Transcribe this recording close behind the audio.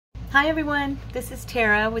Hi everyone, this is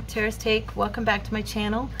Tara with Tara's Take. Welcome back to my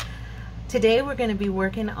channel. Today we're going to be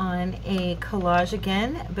working on a collage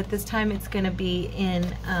again, but this time it's going to be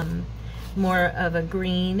in more of a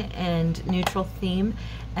green and neutral theme,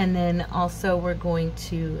 and then also we're going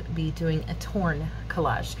to be doing a torn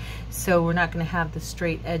collage. So we're not going to have the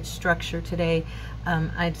straight edge structure today.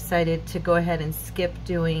 I decided to go ahead and skip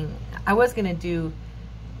doing, I was going to do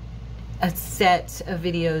a set of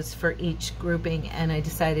videos for each grouping, and I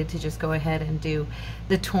decided to just go ahead and do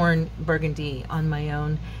the torn burgundy on my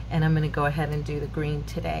own, and I'm going to go ahead and do the green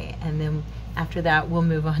today, and then after that we'll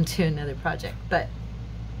move on to another project. But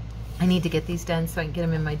I need to get these done so I can get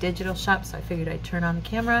them in my digital shop, so I figured I'd turn on the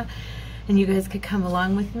camera and you guys could come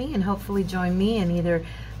along with me and hopefully join me and either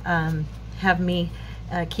have me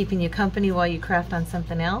keeping you company while you craft on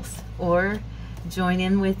something else, or join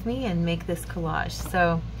in with me and make this collage.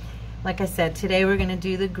 So like I said, today we're going to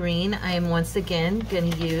do the green. I am once again going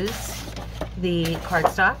to use the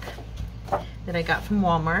cardstock that I got from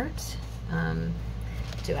Walmart.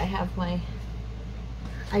 Do I have my,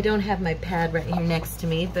 I don't have my pad right here next to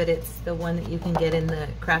me, but it's the one that you can get in the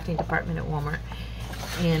crafting department at Walmart.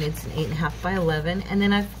 And it's an 8.5 by 11. And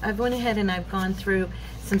then I've went ahead and I've gone through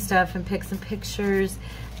some stuff and picked some pictures,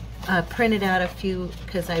 printed out a few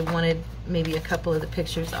because I wanted maybe a couple of the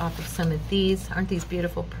pictures off of some of these. Aren't these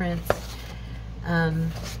beautiful prints?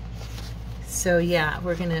 So yeah,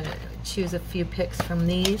 we're gonna choose a few pics from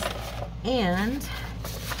these, and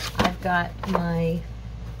I've got my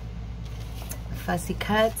fussy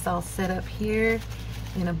cuts all set up here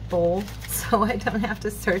in a bowl so I don't have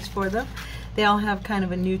to search for them. They all have kind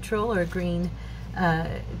of a neutral or green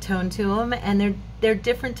tone to them, and they're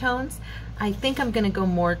different tones. I think I'm going to go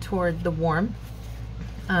more toward the warm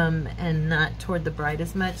and not toward the bright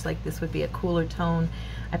as much. Like this would be a cooler tone.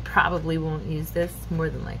 I probably won't use this, more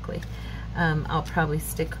than likely. I'll probably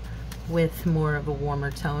stick with more of a warmer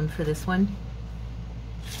tone for this one.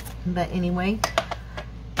 But anyway,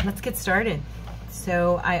 let's get started.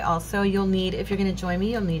 So you'll need, if you're going to join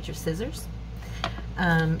me, you'll need your scissors.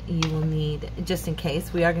 You will need, just in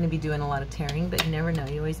case, we are going to be doing a lot of tearing, but you never know,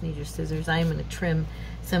 you always need your scissors. I am going to trim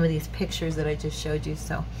some of these pictures that I just showed you.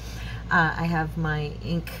 So I have my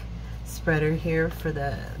ink spreader here for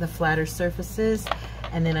the flatter surfaces,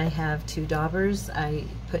 and then I have 2 daubers. I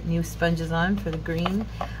put new sponges on for the green.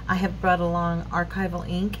 I have brought along archival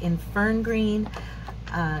ink in fern green,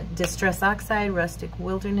 distress oxide, rustic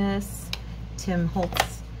wilderness, Tim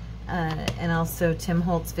Holtz, and also Tim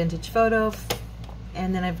Holtz vintage photo.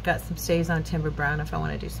 And then I've got some stays on timber brown if I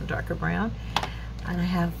want to do some darker brown. And I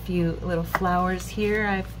have a few little flowers here.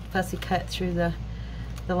 I've fussy cut through the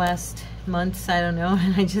last months, I don't know,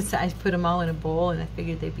 and I put them all in a bowl, and I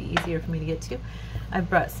figured they'd be easier for me to get to. I've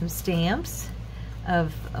brought some stamps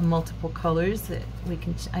of multiple colors that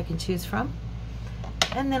I can choose from.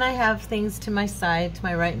 And then I have things to my side, to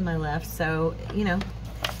my right and my left, so you know,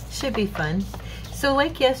 should be fun. So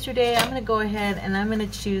like yesterday, I'm going to go ahead and I'm going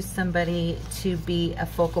to choose somebody to be a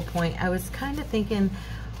focal point. I was kind of thinking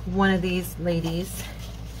one of these ladies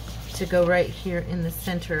to go right here in the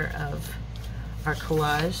center of our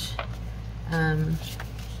collage. I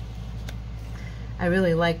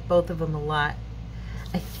really like both of them a lot.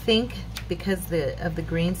 I think because of the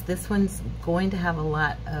greens, this one's going to have a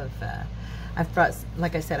lot of, I've brought,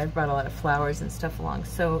 like I said, I've brought a lot of flowers and stuff along,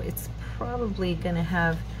 so it's probably going to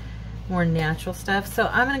have more natural stuff. So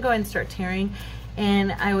I'm going to go ahead and start tearing,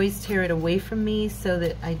 and I always tear it away from me so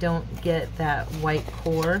that I don't get that white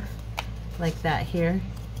core like that here.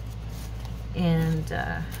 And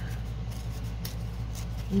I'm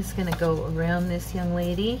just going to go around this young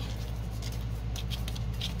lady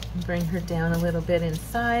and bring her down a little bit in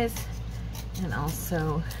size, and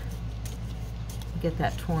also get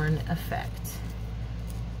that torn effect.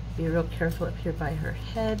 Be real careful up here by her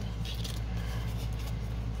head.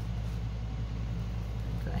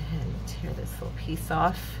 And tear this little piece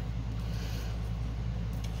off.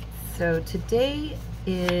 So today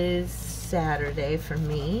is Saturday for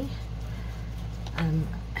me.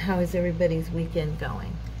 How is everybody's weekend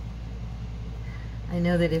going? I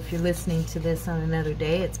know that if you're listening to this on another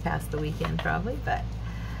day, it's past the weekend probably, but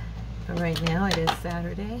for right now it is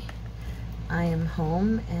Saturday. I am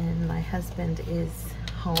home and my husband is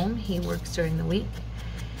home. He works during the week,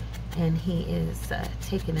 and he is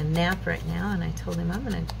taking a nap right now, and I told him I'm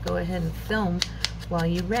going to go ahead and film while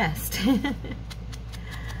you rest.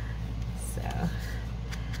 So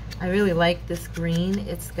I really like this green.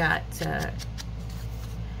 It's got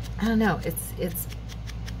I don't know,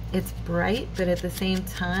 it's bright, but at the same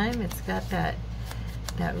time it's got that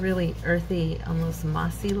really earthy, almost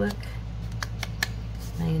mossy look.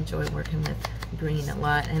 I enjoy working with green a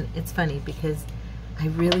lot, and it's funny because I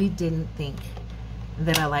really didn't think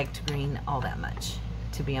that I liked green all that much,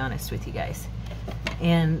 to be honest with you guys.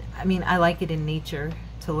 And I mean, I like it in nature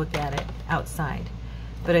to look at it outside,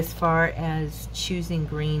 but as far as choosing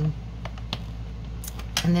green,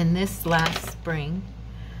 and then this last spring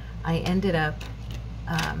I ended up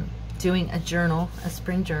doing a journal, a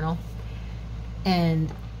spring journal,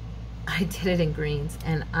 and I did it in greens,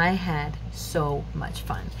 and I had so much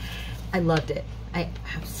fun. I loved it. I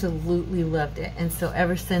absolutely loved it. And so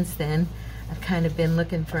ever since then, I've kind of been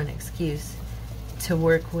looking for an excuse to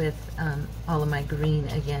work with all of my green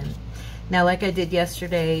again. Now, like I did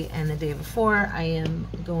yesterday and the day before, I am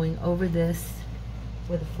going over this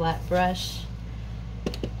with a flat brush,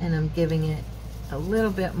 and I'm giving it a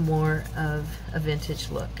little bit more of a vintage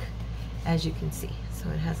look, as you can see. So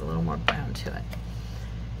it has a little more brown to it.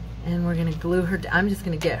 And we're gonna glue her, I'm just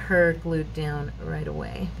gonna get her glued down right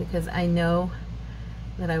away because I know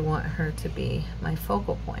that I want her to be my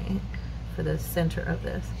focal point for the center of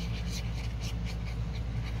this.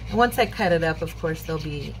 And once I cut it up, of course, there'll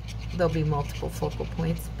be multiple focal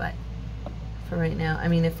points, but for right now, I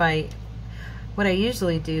mean, what I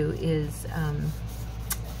usually do is,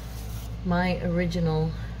 my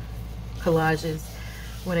original collages,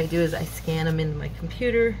 what I do is I scan them into my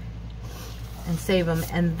computer and save them,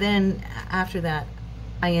 and then after that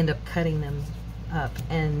I end up cutting them up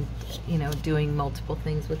and, you know, doing multiple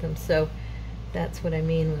things with them. So that's what I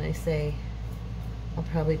mean when I say I'll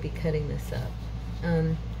probably be cutting this up.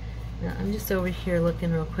 Now I'm just over here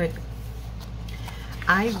looking real quick.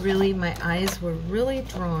 My eyes were really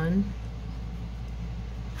drawn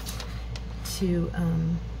to, I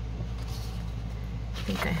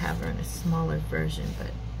think I have her in a smaller version,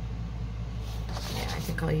 but yeah, I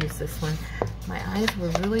think I'll use this one. My eyes were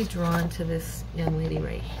really drawn to this young lady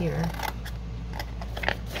right here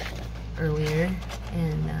earlier,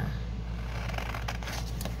 and I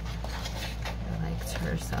liked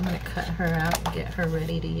her, so I'm going to cut her out and get her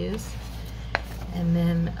ready to use. And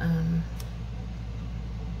then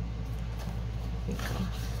here we go.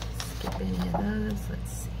 Skip any of those.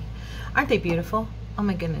 Let's see. Aren't they beautiful? Oh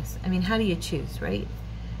my goodness. I mean, how do you choose, right?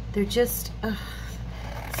 They're just,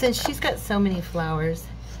 since she's got so many flowers,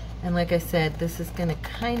 and like I said, this is going to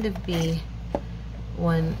kind of be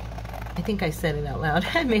one, I think I said it out loud.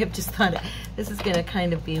 I may have just thought it. This is going to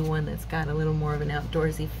kind of be one that's got a little more of an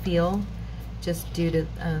outdoorsy feel, just due to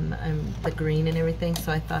the green and everything.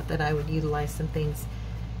 So I thought that I would utilize some things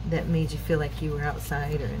that made you feel like you were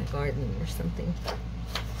outside or in a garden or something.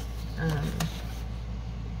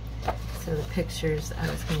 So the pictures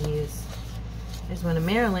I was going to use, there's one of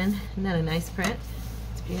Marilyn. Isn't that a nice print?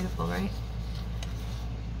 It's beautiful, right?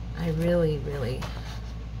 I really, really,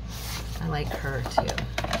 I like her too.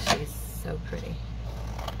 She's so pretty.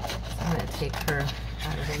 So I'm going to take her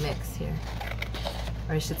out of the mix here.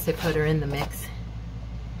 Or I should say put her in the mix.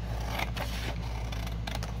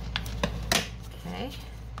 Okay.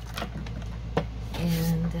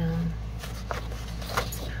 And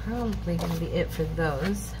that's probably going to be it for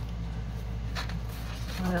those.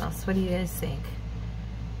 What else? What do you guys think?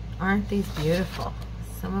 Aren't these beautiful?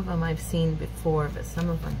 Some of them I've seen before, but some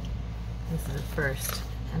of them, this is the first.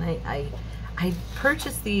 And I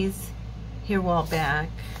purchased these here a while back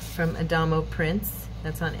from Adamo Prints.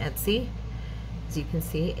 That's on Etsy, as you can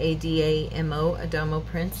see, ADAMO, Adamo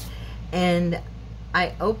Prints. And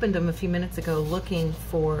I opened them a few minutes ago looking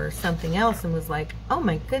for something else and was like, oh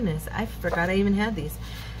my goodness, I forgot I even had these.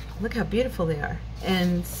 Look how beautiful they are.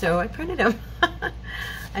 And so I printed them.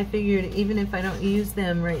 I figured even if I don't use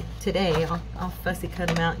them right today, I'll fussy cut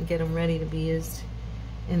them out and get them ready to be used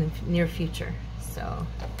in the near future. So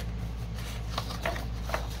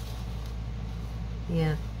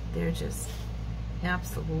yeah, they're just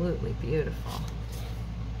absolutely beautiful.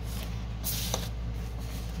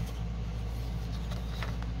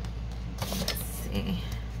 Let's see.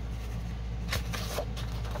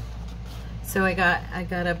 So I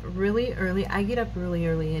got up really early. I get up really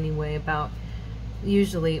early anyway, about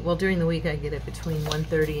usually, well, during the week I get up between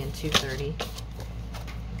 1:30 and 2:30,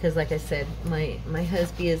 because like I said, my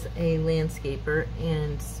husband is a landscaper,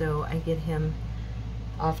 and so I get him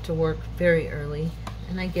off to work very early,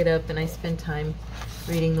 and I get up and I spend time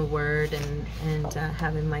reading the Word and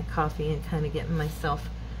having my coffee and kind of getting myself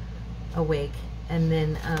awake. And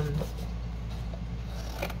then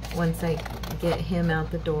once I get him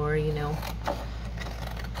out the door, you know,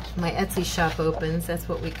 my Etsy shop opens. That's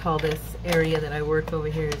what we call this area that I work over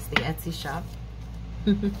here, is the Etsy shop.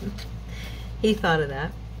 He thought of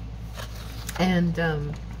that. And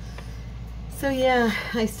So yeah,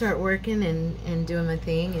 I start working and doing my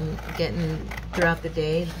thing and getting throughout the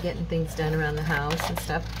day, getting things done around the house and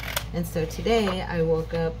stuff. And so today I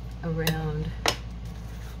woke up around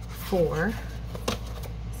 4,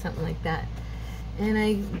 something like that. And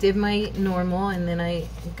I did my normal, and then I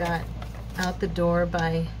got out the door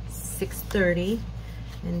by 6:30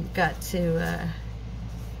 and got to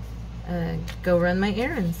go run my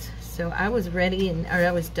errands. So I was ready, or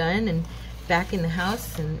I was done and back in the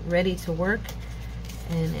house and ready to work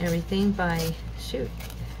and everything by, shoot,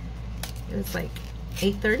 it was like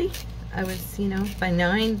 8:30. I was, you know, by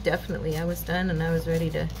 9 definitely I was done, and I was ready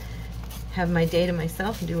to have my day to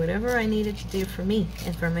myself and do whatever I needed to do for me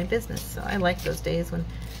and for my business. So I like those days when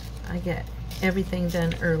I get everything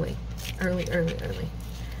done early.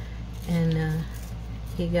 And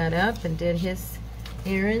he got up and did his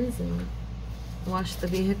errands and washed the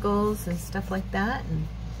vehicles and stuff like that. And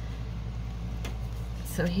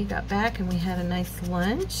so he got back and we had a nice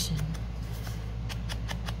lunch. And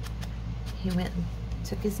he went and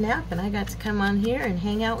took his nap, and I got to come on here and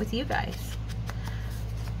hang out with you guys.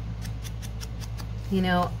 You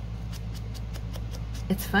know,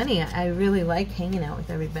 it's funny, I really like hanging out with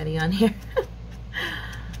everybody on here.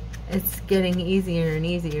 It's getting easier and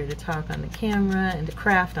easier to talk on the camera and to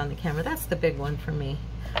craft on the camera. That's the big one for me.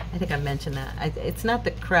 I think I mentioned that. It's not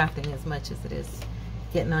the crafting as much as it is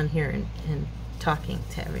getting on here and talking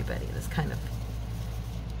to everybody. It's kind of,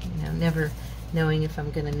 you know, never knowing if I'm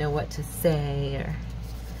going to know what to say. Or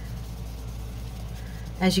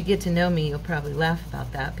as you get to know me, you'll probably laugh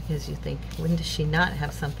about that because you think, when does she not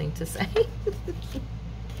have something to say?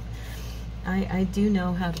 I do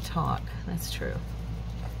know how to talk. That's true.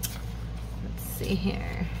 Let's see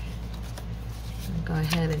here. I'll go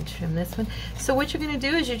ahead and trim this one. So what you're going to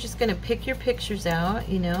do is you're just going to pick your pictures out,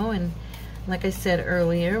 you know, and like I said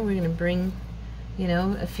earlier, we're going to bring, you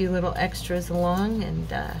know, a few little extras along.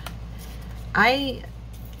 And I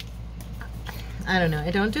don't know,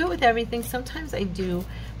 I don't do it with everything. Sometimes I do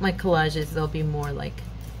my collages, they'll be more like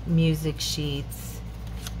music sheets,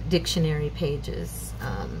 dictionary pages,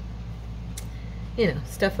 you know,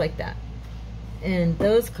 stuff like that. And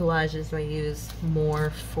those collages I use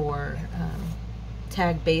more for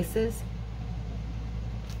tag bases.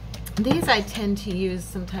 These I tend to use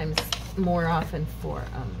sometimes more often for,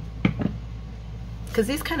 because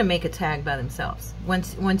these kind of make a tag by themselves.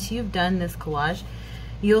 Once you've done this collage,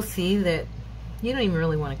 you'll see that you don't even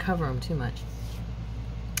really want to cover them too much.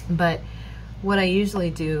 But what I usually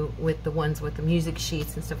do with the ones with the music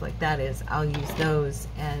sheets and stuff like that is I'll use those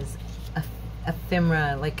as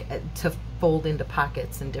ephemera, like to fold into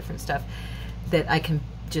pockets and different stuff that I can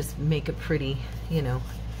just make a pretty, you know,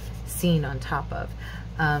 scene on top of.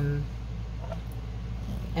 And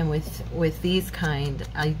with these kind,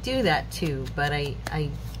 I do that too, but I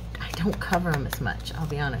don't cover them as much, I'll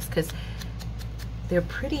be honest, because they're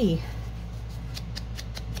pretty,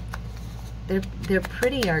 they're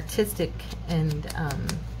pretty artistic, and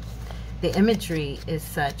the imagery is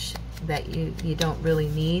such that you don't really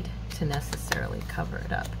need to necessarily cover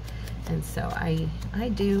it up. And so I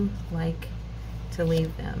do like to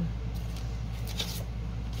leave them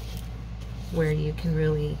where you can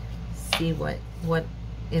really see what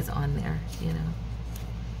is on there, you know.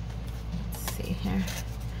 Let's see here.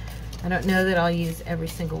 I don't know that I'll use every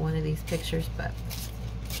single one of these pictures, but,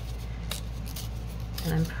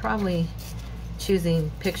 and I'm probably choosing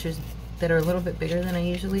pictures that are a little bit bigger than I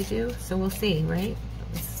usually do, so we'll see, right?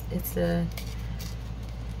 It's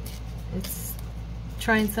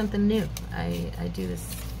trying something new. I do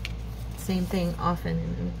this same thing often,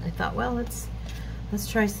 and I thought, well, let's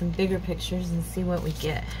try some bigger pictures and see what we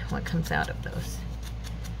get, what comes out of those.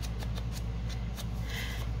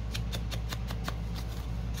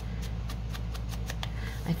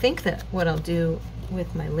 I think that what I'll do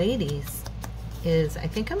with my ladies is I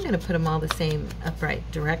think I'm going to put them all the same upright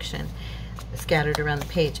direction, scattered around the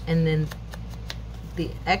page, and then the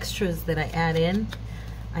extras that I add in,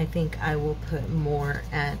 I think I will put more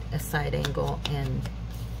at a side angle and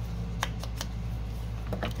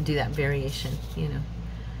do that variation, you know,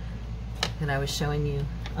 that I was showing you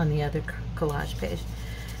on the other collage page.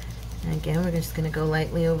 And again, we're just going to go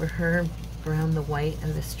lightly over her, brown the white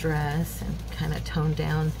of this dress, and kind of tone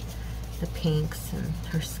down the pinks and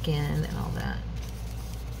her skin and all that.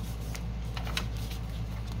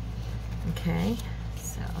 Okay,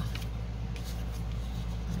 so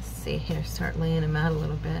let's see here, start laying them out a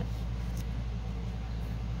little bit.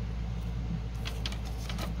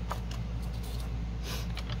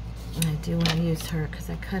 And I do want to use her because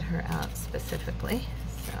I cut her out specifically,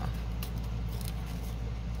 so.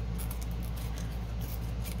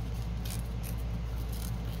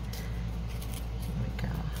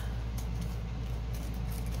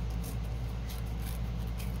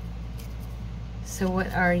 So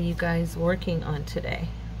what are you guys working on today?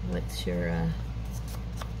 What's your,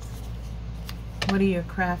 what are your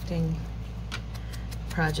crafting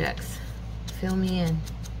projects? Fill me in.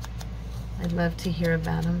 I'd love to hear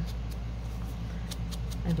about them.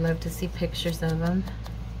 I'd love to see pictures of them.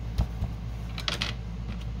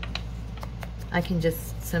 I can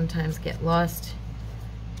just sometimes get lost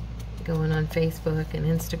going on Facebook and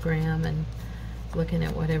Instagram and looking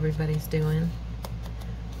at what everybody's doing.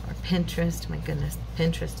 Or Pinterest. My goodness,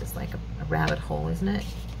 Pinterest is like a rabbit hole, isn't it?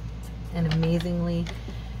 It's an amazingly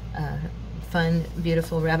fun,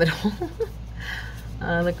 beautiful rabbit hole.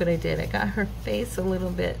 Look what I did. I got her face a little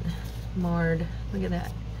bit marred. Look at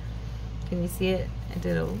that. Can you see it? I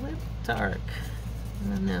did a little dark. I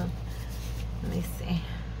don't know. Let me see.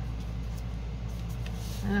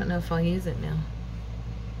 I don't know if I'll use it now.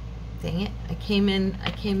 Dang it. I came in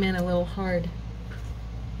a little hard.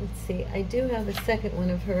 Let's see. I do have a second one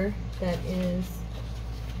of her that is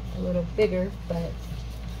a little bigger, but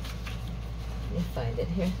let me find it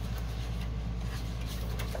here.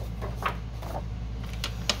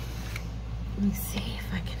 Let me see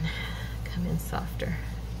if I can come in softer.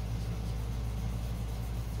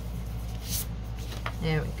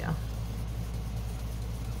 There we go.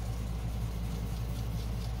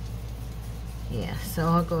 Yeah, so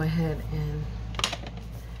I'll go ahead and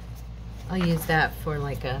I'll use that for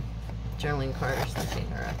like a journaling card or something,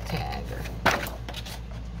 or a tag, or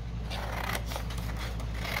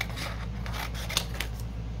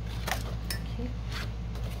okay.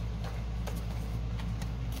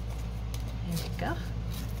 There we go.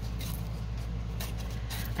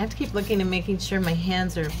 I have to keep looking and making sure my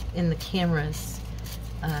hands are in the camera's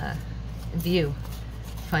view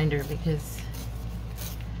finder, because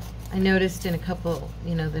I noticed in a couple,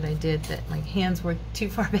 you know, that I did that my hands were too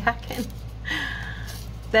far back, and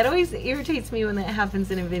that always irritates me when that happens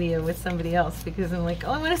in a video with somebody else, because I'm like,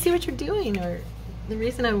 oh, I want to see what you're doing, or the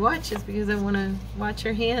reason I watch is because I want to watch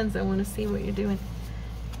your hands. I want to see what you're doing.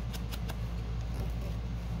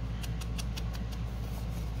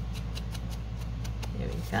 There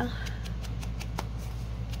we go.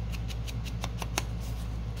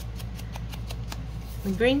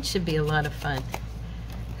 The green should be a lot of fun.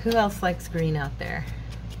 Who else likes green out there?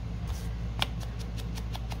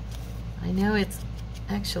 I know it's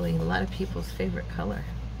actually a lot of people's favorite color.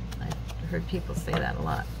 I've heard people say that a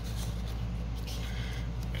lot.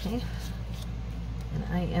 Okay. And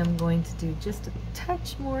I am going to do just a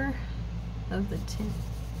touch more of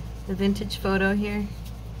the vintage photo here.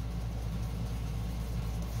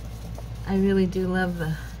 I really do love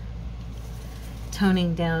the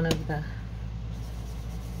toning down of the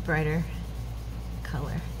brighter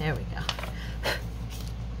color. There we go.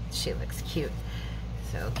 She looks cute.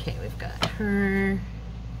 So, okay, we've got her.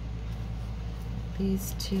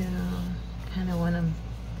 These two. Kind of want them.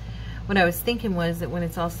 What I was thinking was that when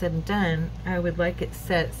it's all said and done, I would like it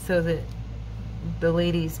set so that the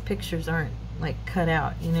ladies' pictures aren't like cut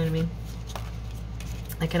out. You know what I mean?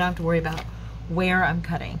 Like I don't have to worry about where I'm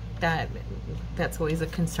cutting. That's always a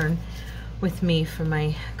concern with me for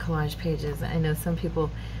my collage pages. I know some people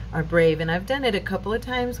are brave, and I've done it a couple of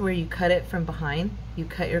times where you cut it from behind. You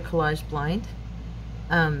cut your collage blind.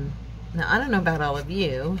 Now I don't know about all of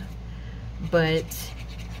you, but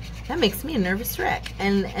that makes me a nervous wreck.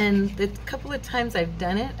 And the couple of times I've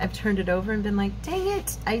done it, I've turned it over and been like, dang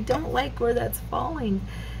it, I don't like where that's falling,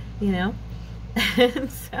 you know?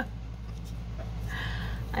 And so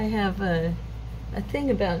I have a thing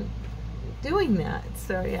about doing that.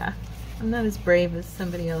 So yeah, I'm not as brave as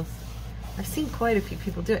somebody else. I've seen quite a few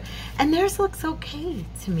people do it, and theirs looks okay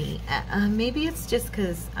to me. Maybe it's just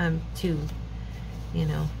because I'm too, you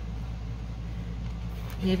know,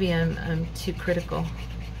 maybe I'm too critical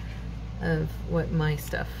of what my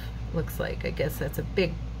stuff looks like. I guess that's a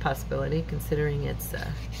big possibility, considering it's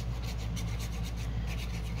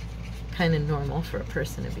kind of normal for a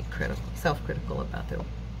person to be self-critical about their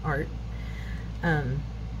art.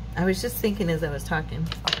 I was just thinking as I was talking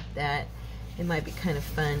that it might be kind of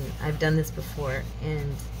fun. I've done this before,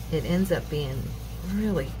 and it ends up being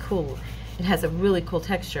really cool. It has a really cool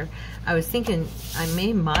texture. I was thinking I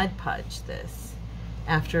may Mod Podge this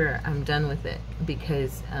after I'm done with it,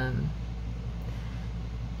 because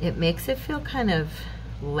it makes it feel kind of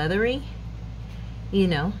leathery. You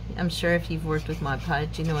know, I'm sure if you've worked with Mod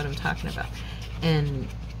Podge, you know what I'm talking about. And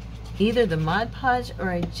either the Mod Podge, or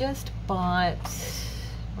I just bought,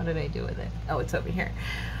 what did I do with it? Oh, it's over here.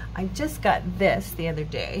 I just got this the other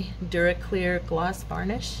day, Duraclear Gloss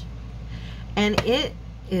Varnish, and it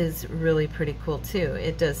is really pretty cool too.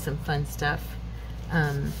 It does some fun stuff,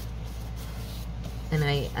 and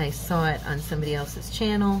I saw it on somebody else's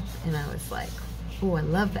channel, and I was like, oh, I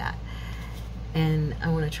love that, and I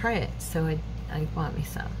want to try it, so I bought me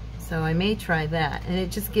some. So I may try that, and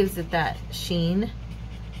it just gives it that sheen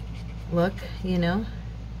look, you know.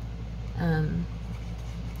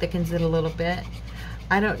 Thickens it a little bit.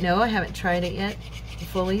 I don't know, I haven't tried it yet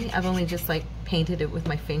fully. I've only just like painted it with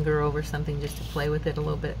my finger over something just to play with it a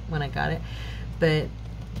little bit when I got it, but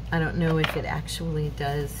I don't know if it actually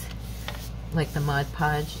does like the Mod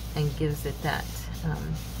Podge and gives it that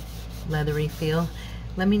leathery feel.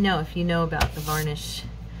 Let me know if you know about the varnish,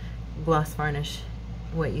 gloss varnish,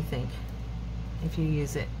 what you think, if you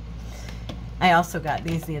use it. I also got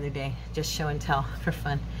these the other day, just show and tell for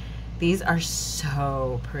fun. These are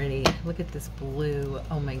so pretty. Look at this blue.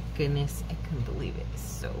 Oh my goodness, I couldn't believe it. It's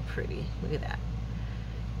so pretty. Look at that.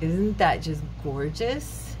 Isn't that just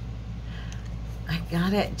gorgeous? I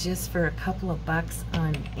got it just for a couple of bucks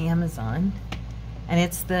on Amazon. And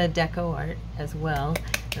it's the deco art as well.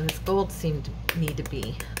 And this gold seemed to need to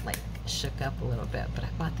be like shook up a little bit, but I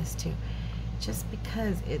bought this too, just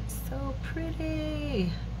because it's so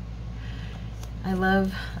pretty. I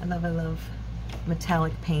love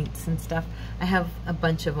metallic paints and stuff. I have a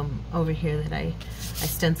bunch of them over here that I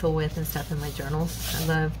stencil with and stuff in my journals. I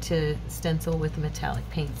love to stencil with metallic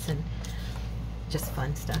paints and just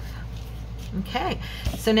fun stuff. Okay,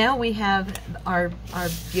 so now we have our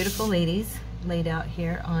beautiful ladies laid out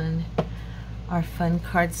here on our fun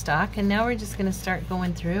cardstock, and now we're just going to start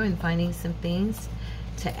going through and finding some things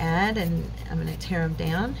to add, and I'm going to tear them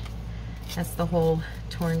down. That's the whole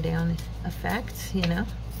torn down effect, you know.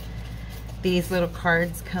 These little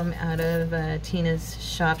cards come out of Tina's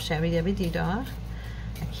shop, Shabby Dabby Dee Dah.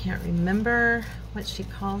 I can't remember what she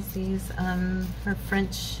calls these. Her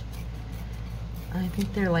French, I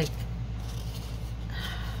think they're like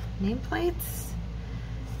nameplates?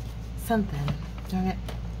 Something. Darn it.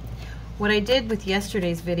 What I did with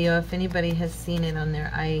yesterday's video, if anybody has seen it on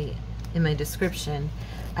there, in my description,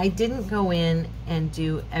 I didn't go in and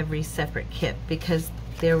do every separate kit because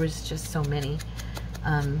there was just so many.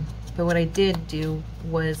 But what I did do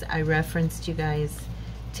was I referenced you guys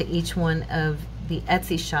to each one of the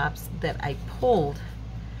Etsy shops that I pulled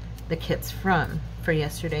the kits from for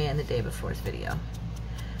yesterday and the day before's video.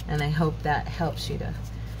 And I hope that helps you to,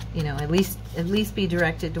 you know, at least be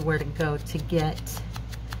directed to where to go to get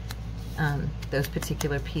those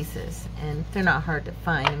particular pieces. And they're not hard to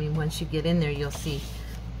find. I mean, once you get in there, you'll see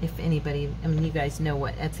if anybody, I mean, you guys know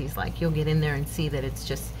what Etsy's like. You'll get in there and see that it's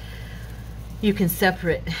just, you can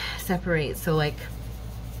separate. So like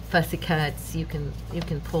fussy cuts, you can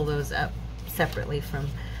pull those up separately from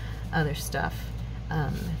other stuff,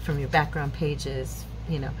 from your background pages,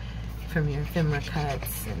 you know, from your ephemera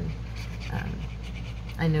cuts. And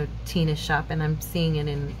I know Tina's shop, and I'm seeing it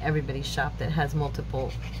in everybody's shop that has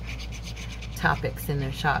multiple topics in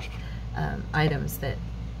their shop, items that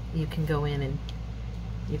you can go in and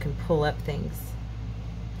you can pull up things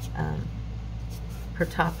per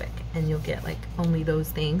topic, and you'll get like only those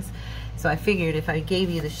things. So I figured if I gave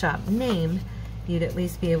you the shop name, you'd at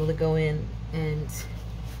least be able to go in and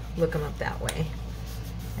look them up that way,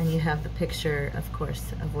 and you have the picture, of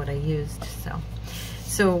course, of what I used.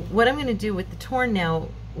 So what I'm going to do with the torn now,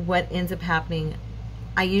 what ends up happening,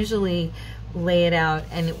 I usually lay it out,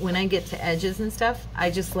 and when I get to edges and stuff, I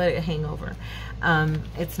just let it hang over.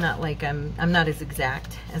 It's not like I'm not as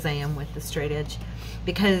exact as I am with the straight edge,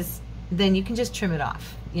 because then you can just trim it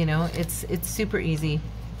off. You know, it's super easy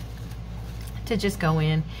to just go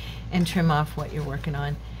in and trim off what you're working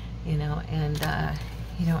on, you know, and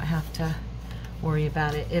you don't have to worry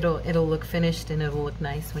about it. It'll look finished, and it'll look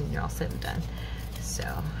nice when you're all said and done. So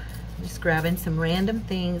I'm just grabbing some random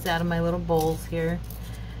things out of my little bowls here.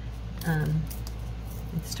 I'm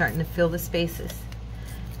starting to fill the spaces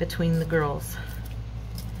between the girls.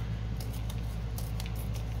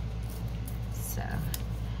 So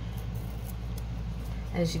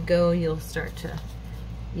as you go, you'll start to,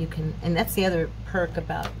 you can, and that's the other perk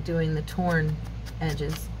about doing the torn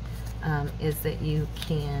edges, is that you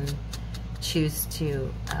can choose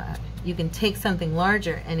to, you can take something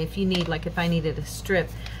larger, and if you need, like if I needed a strip,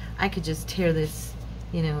 I could just tear this,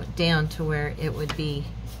 you know, down to where it would be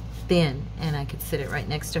thin, and I could sit it right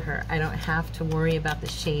next to her. I don't have to worry about the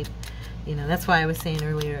shape, you know. That's why I was saying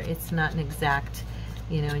earlier, it's not an exact,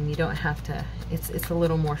 you know, and you don't have to, it's a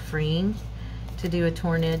little more freeing to do a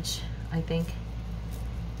torn edge, I think.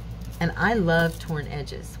 And I love torn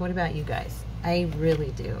edges. What about you guys? I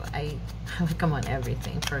really do. I like them on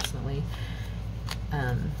everything, personally.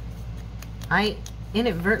 I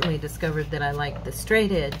inadvertently discovered that I like the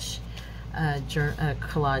straight edge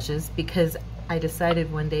collages, because I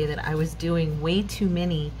decided one day that I was doing way too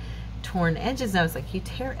many torn edges, and I was like, you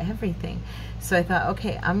tear everything. So I thought,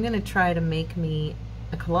 okay, I'm gonna try to make me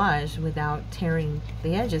a collage without tearing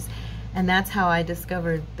the edges. And that's how I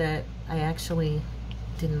discovered that I actually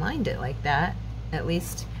didn't mind it like that, at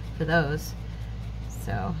least for those.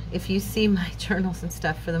 So if you see my journals and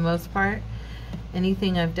stuff, for the most part,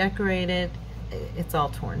 anything I've decorated, it's all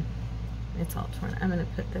torn. It's all torn. I'm gonna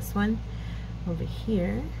put this one over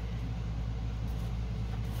here.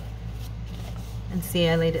 And see,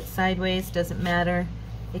 I laid it sideways, doesn't matter.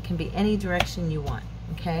 It can be any direction you want,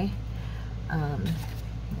 okay?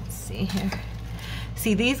 Let's see here.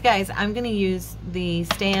 See, these guys, I'm gonna use the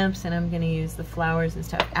stamps and I'm gonna use the flowers and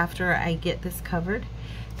stuff after I get this covered.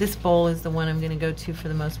 This bowl is the one I'm gonna go to for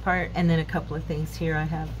the most part, and then a couple of things here I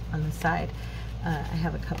have on the side. I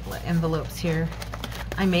have a couple of envelopes here.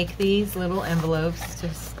 I make these little envelopes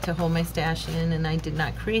to hold my stash in, and I did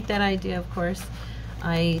not create that idea, of course.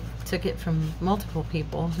 I took it from multiple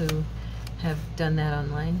people who have done that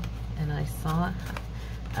online, and I saw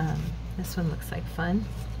this one looks like fun.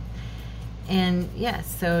 And yeah,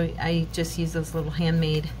 so I just use those little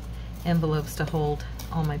handmade envelopes to hold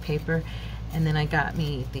all my paper. And then I got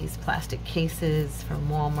me these plastic cases from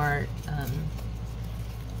Walmart,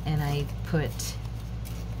 and I put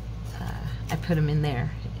them in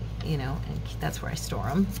there, you know, and that's where I store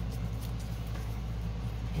them.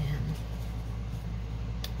 And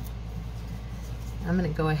I'm going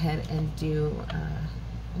to go ahead and do,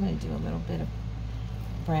 I'm going to do a little bit of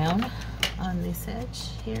brown on this edge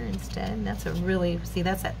here instead. That's a really, see,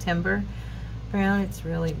 that's that timber brown. It's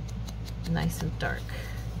really nice and dark.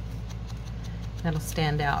 That'll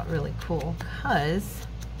stand out really cool, because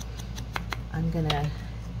I'm going to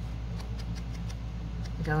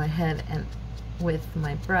go ahead and with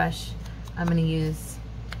my brush, I'm going to use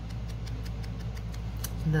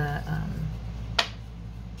the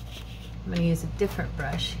I'm going to use a different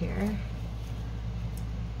brush here.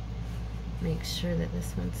 Make sure that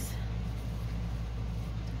this one's,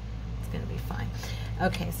 it's going to be fine.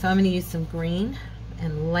 Okay, so I'm going to use some green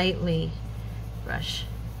and lightly brush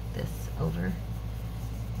this over.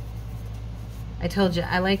 I told you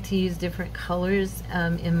I like to use different colors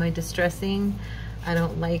in my distressing. I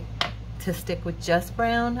don't like to stick with just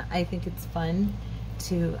brown. I think it's fun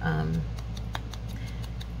to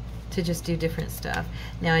just do different stuff.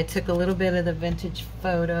 Now I took a little bit of the vintage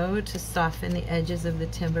photo to soften the edges of the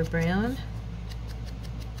timber brown.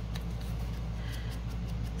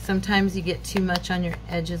 Sometimes you get too much on your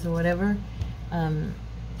edges or whatever.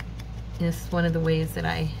 This is one of the ways that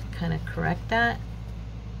I kind of correct that.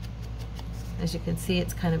 As you can see,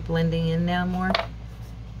 it's kind of blending in now more.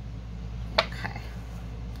 Okay.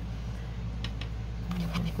 I'm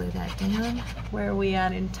going to glue that down. Where are we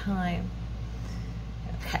at in time?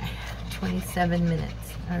 Okay, 27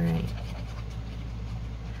 minutes. All right.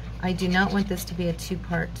 I do not want this to be a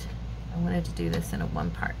two-part. I wanted to do this in a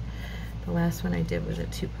one-part. The last one I did was a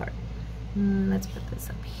two-part. Let's put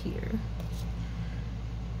this up here.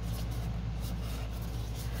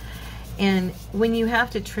 And when you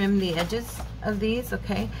have to trim the edges of these,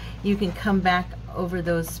 okay, you can come back over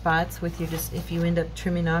those spots with your, just if you end up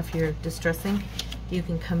trimming off your distressing, you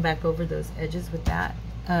can come back over those edges with that,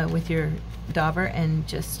 with your dauber, and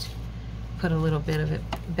just put a little bit of it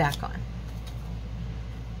back on.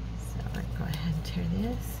 So let's go ahead and tear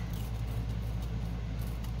this.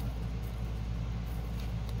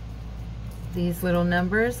 These little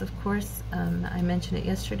numbers, of course, I mentioned it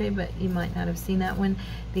yesterday, but you might not have seen that one.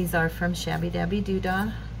 These are from Shabby Dabby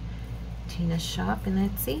Doodah, Tina's shop in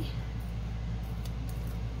Etsy.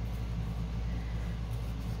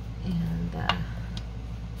 And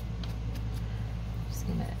just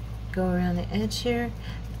gonna go around the edge here.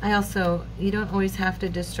 I also, you don't always have to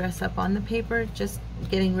distress up on the paper, just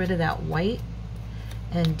getting rid of that white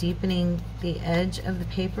and deepening the edge of the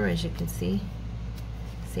paper, as you can see.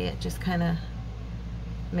 See, it just kind of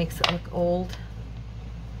makes it look old,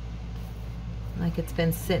 like it's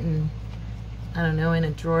been sitting, I don't know, in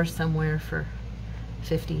a drawer somewhere for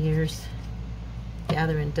 50 years,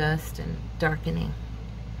 gathering dust and darkening.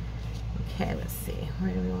 Okay, let's see,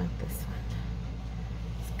 where do we want this one?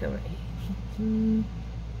 Let's go right here.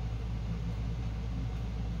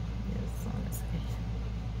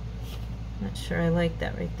 Not sure I like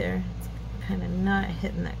that right there. It's kind of not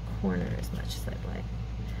hitting that corner as much as I'd like,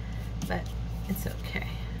 but it's okay.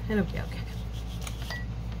 It'll be okay.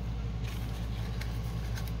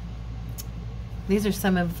 These are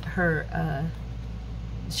some of her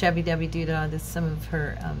Shabby Dabby Doodah. This is some of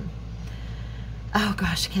her. Oh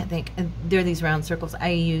gosh, I can't think. They're these round circles. I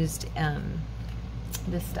used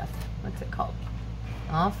this stuff. What's it called?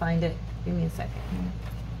 I'll find it. Give me a second.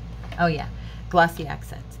 Oh yeah, glossy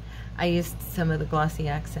accents. I used some of the glossy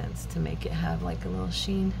accents to make it have like a little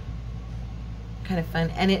sheen. Kind of fun,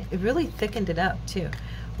 and it really thickened it up too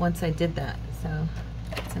once I did that. So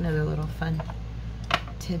it's another little fun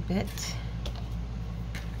tidbit.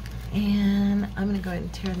 And I'm gonna go ahead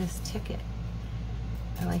and tear this ticket.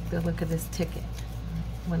 I like the look of this ticket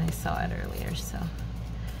when I saw it earlier, so,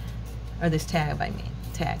 or this tag, I mean,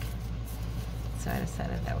 tag. So I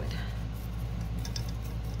decided I would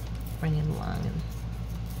bring it along and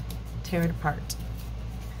tear it apart.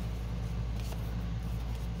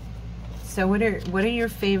 So what are your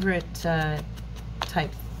favorite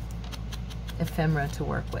type ephemera to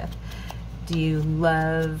work with? Do you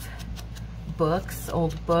love books,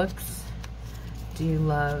 old books? Do you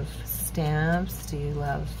love stamps? Do you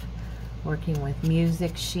love working with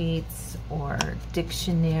music sheets or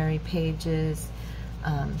dictionary pages?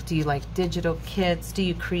 Do you like digital kits? Do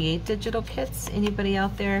you create digital kits? Anybody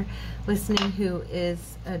out there listening who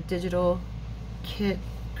is a digital kit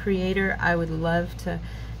creator? I would love to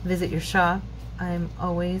visit your shop. I'm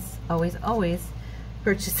always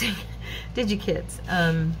purchasing DigiKits.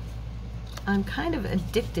 I'm kind of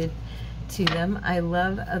addicted to them. I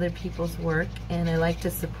love other people's work, and I like to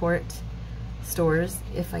support stores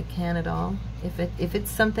if I can at all. If it's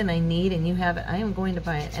something I need and you have it, I am going to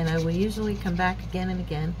buy it, and I will usually come back again and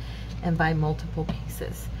again and buy multiple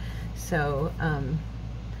pieces. So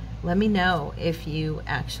let me know if you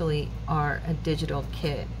actually are a digital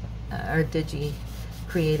kit or digi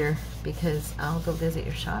creator, because I'll go visit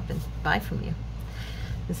your shop and buy from you.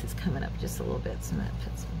 This is coming up just a little bit, so I'm going to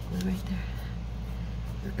put some glue right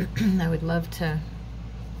there. I would love to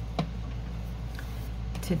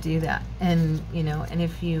do that. And you know, and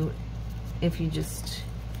if you just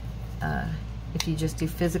do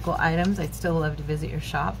physical items, I'd still love to visit your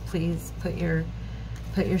shop. Please put your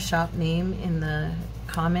shop name in the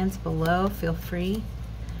comments below. Feel free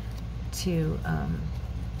to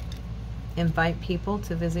invite people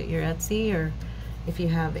to visit your Etsy, or if you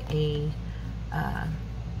have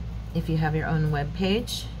your own web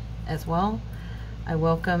page as well. I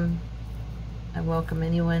welcome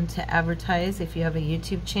anyone to advertise. If you have a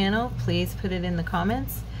YouTube channel, please put it in the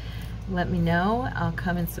comments. Let me know. I'll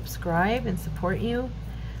come and subscribe and support you.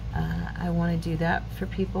 I want to do that for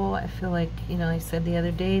people. I feel like, you know, I said the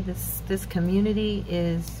other day, this community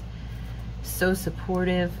is so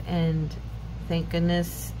supportive, and thank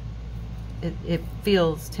goodness it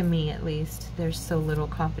feels, to me at least, there's so little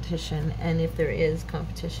competition. And if there is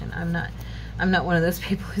competition, I'm not one of those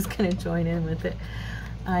people who's going to join in with it.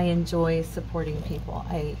 I enjoy supporting people.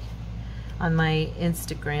 On my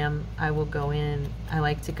Instagram, I will go in. I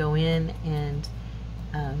like to go in and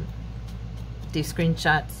do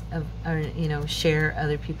screenshots of, or you know, share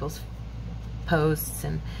other people's posts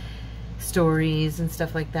and stories and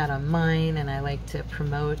stuff like that on mine. And I like to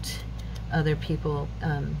promote other people.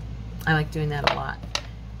 I like doing that a lot,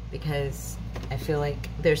 because I feel like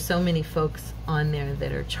there's so many folks on there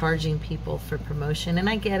that are charging people for promotion, and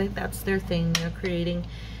I get it. That's their thing. They're creating,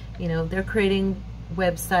 you know, they're creating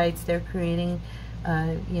websites, they're creating,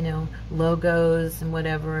 you know, logos and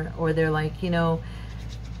whatever, or they're like, you know,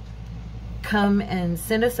 come and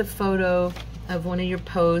send us a photo of one of your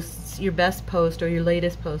posts, your best post or your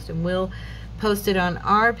latest post, and we'll post it on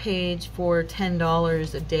our page for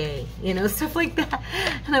 $10 a day, you know, stuff like that.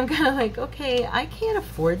 And I'm kind of like, okay, I can't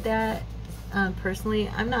afford that. Personally,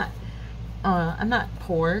 I'm not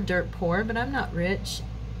poor, dirt poor, but I'm not rich.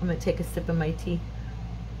 I'm gonna take a sip of my tea.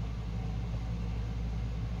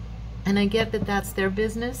 And I get that that's their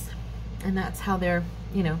business, and that's how they're,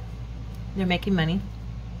 you know, they're making money.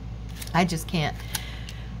 I just can't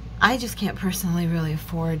personally really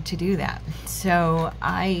afford to do that. So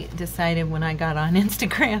I decided when I got on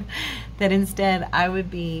Instagram that instead I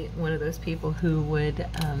would be one of those people who would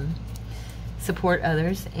support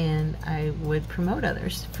others, and I would promote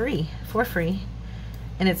others for free.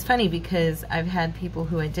 And it's funny because I've had people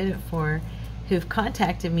who I did it for who've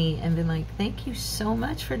contacted me and been like, thank you so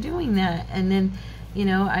much for doing that. And then, you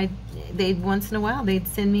know, they'd once in a while, they'd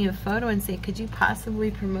send me a photo and say, could you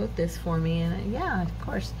possibly promote this for me? And yeah, of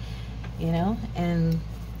course, you know, and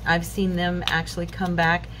I've seen them actually come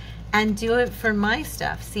back and do it for my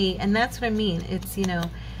stuff. See, and that's what I mean. It's, you know,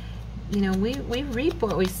 we reap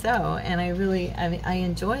what we sow, and I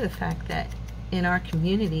enjoy the fact that in our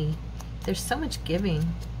community, there's so much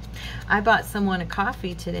giving. I bought someone a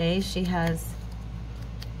coffee today. She has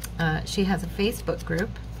a Facebook group,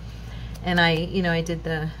 and I did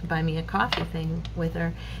the buy me a coffee thing with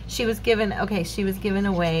her. She was giving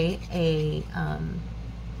away a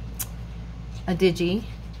digi,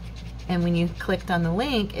 and when you clicked on the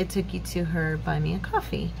link, it took you to her buy me a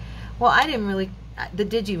coffee. Well, I didn't really the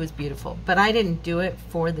digi was beautiful, but I didn't do it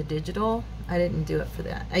for the digital. I didn't do it for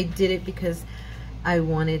that. I did it because I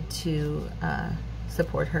wanted to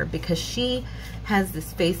support her, because she has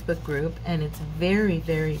this Facebook group and it's very,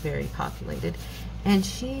 very, very populated, and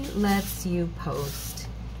she lets you post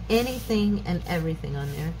anything and everything on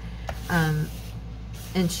there,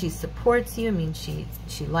 and she supports you. I mean, she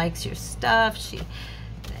likes your stuff. She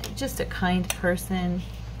just a kind person,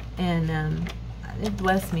 and it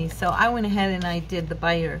blessed me. So I went ahead and I did the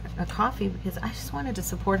buy her a coffee because I just wanted to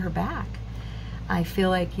support her back. I feel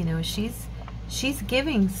like, you know, she's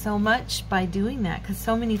giving so much by doing that, because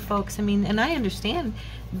so many folks, I mean, and I understand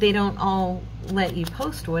they don't all let you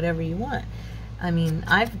post whatever you want. I mean,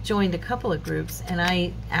 I've joined a couple of groups, and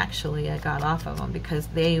I got off of them because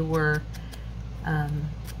they were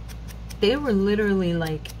literally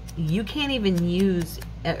like, you can't even use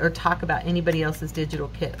or talk about anybody else's digital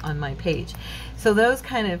kit on my page. So those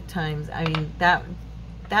kind of times, I mean, that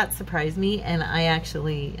surprised me, and I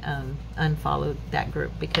actually unfollowed that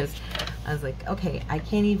group, because I was like, okay, I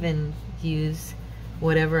can't even use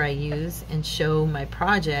whatever I use and show my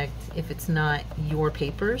project if it's not your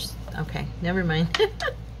papers. Okay, never mind.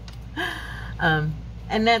 And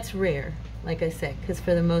that's rare, like I said, because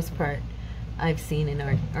for the most part, I've seen in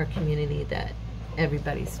our community that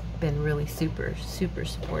everybody's been really super, super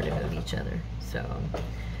supportive of each other. So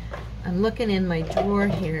I'm looking in my drawer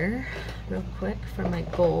here real quick for my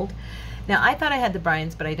gold. Now, I thought I had the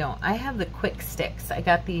Bryans, but I don't. I have the quick sticks. I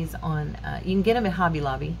got these on, you can get them at Hobby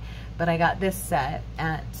Lobby, but I got this set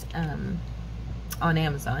at on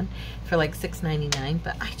Amazon for like $6.99.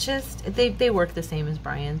 But I just, they work the same as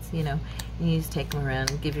Bryans, you know. You just take them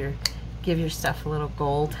around and give your stuff a little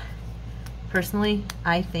gold. Personally,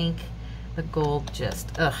 I think the gold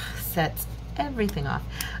just sets everything off.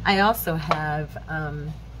 I also have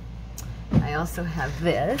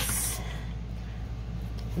this,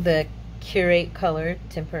 the Curate Color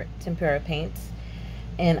Tempera paints,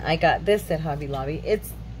 and I got this at Hobby Lobby.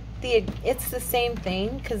 It's the same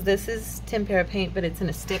thing, because this is tempera paint, but it's in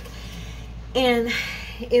a stick, and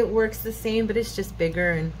it works the same, but it's just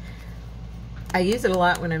bigger, and I use it a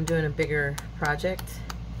lot when I'm doing a bigger project.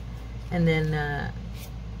 And then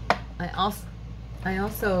I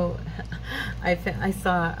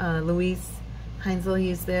saw Louise Heinzel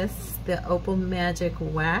use this, the Opal Magic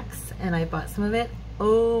Wax, and I bought some of it.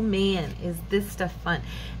 Oh man, is this stuff fun.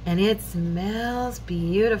 And it smells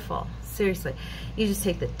beautiful. Seriously. You just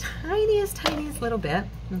take the tiniest little bit,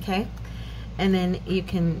 okay? And then you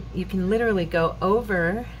can literally go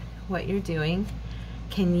over what you're doing.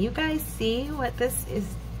 Can you guys see what this is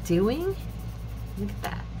doing? Look at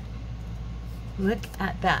that. Look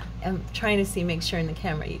at that. I'm trying to see, make sure in the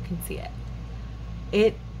camera you can see it.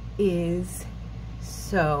 It is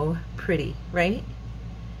so pretty, right?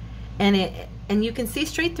 And you can see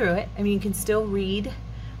straight through it. I mean, you can still read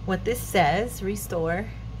what this says, restore,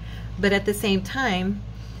 but at the same time,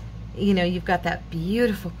 you know, you've got that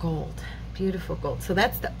beautiful gold, beautiful gold. So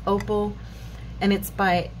that's the Opal, and it's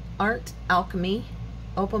by Art Alchemy,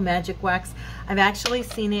 Opal Magic Wax. I've actually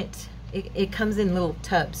seen it. It comes in little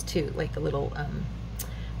tubs too, like a little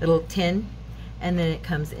tin, and then it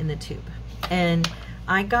comes in the tube. And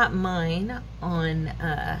I got mine on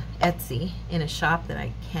Etsy in a shop that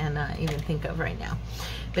I cannot even think of right now.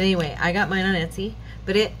 But anyway, I got mine on Etsy.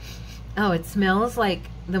 But it smells like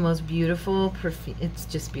the most beautiful perfume. It's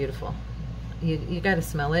just beautiful. You got to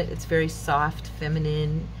smell it. It's very soft,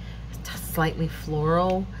 feminine, slightly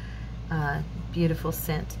floral, beautiful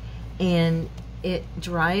scent, and it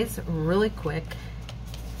dries really quick,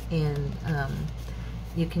 and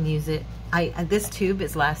you can use it. This tube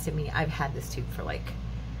has lasted me. I've had this tube for like,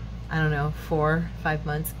 I don't know, 4 or 5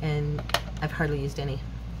 months, and I've hardly used any.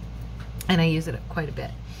 And I use it quite a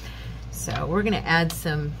bit. So we're gonna add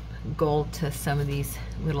some gold to some of these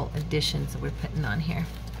little additions that we're putting on here.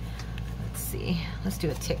 Let's see. Let's do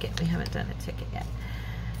a ticket. We haven't done a ticket yet.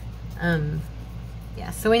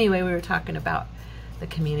 Yeah. So anyway, we were talking about the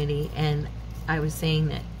community, and I was saying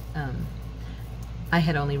that I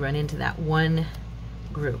had only run into that one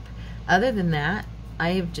group. Other than that,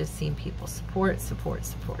 I have just seen people support,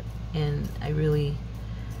 and I really,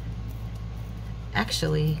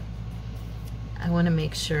 actually, I want to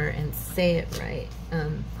make sure and say it right.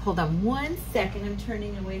 Hold on one second. I'm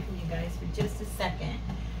turning away from you guys for just a second,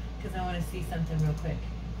 because I want to see something real quick.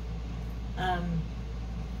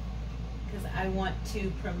 Because I want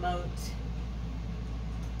to promote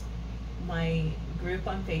my group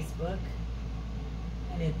on Facebook,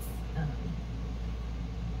 and it's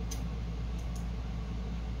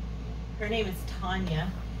her name is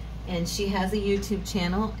Tanya, and she has a YouTube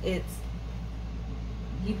channel. It's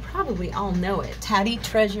you probably all know it, Tatty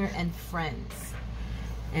Treasure and Friends.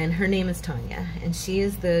 And her name is Tanya, and she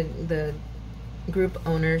is the group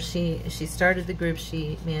owner. She started the group,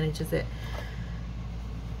 she manages it.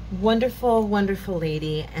 Wonderful, wonderful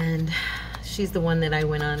lady, and she's the one that I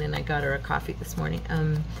went on and I got her a coffee this morning.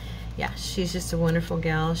 Yeah, she's just a wonderful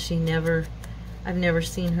gal. I've never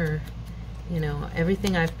seen her, you know,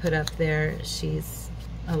 everything I've put up there, she's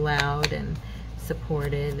allowed and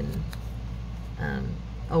supported, and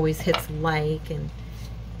always hits like and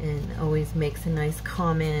always makes a nice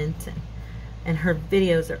comment, and her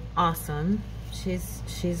videos are awesome.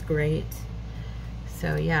 She's great.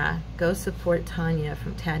 So yeah, go support Tanya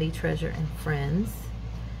from Tatty Treasure and Friends.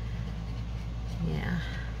 Yeah.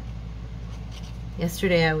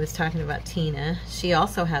 Yesterday I was talking about Tina. She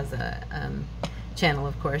also has a channel,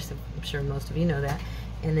 of course. I'm sure most of you know that.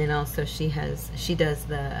 And then also she does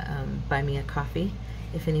the Buy Me a Coffee.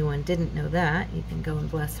 If anyone didn't know that, you can go and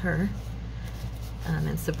bless her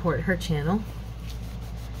and support her channel.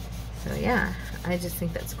 So yeah, I just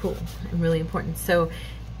think that's cool and really important. So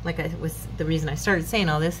the reason I started saying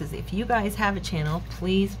all this is, if you guys have a channel,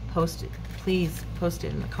 please post it. Please post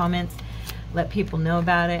it in the comments. Let people know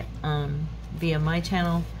about it via my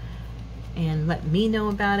channel, and let me know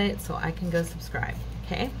about it so I can go subscribe,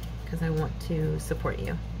 okay? Because I want to support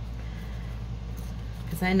you.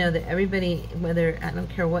 Because I know that everybody, whether, I don't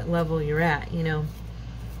care what level you're at, you know,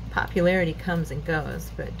 popularity comes and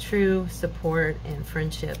goes, but true support and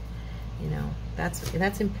friendship, you know,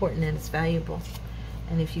 that's important and it's valuable.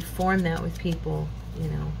 And if you form that with people, you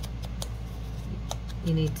know,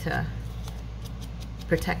 you need to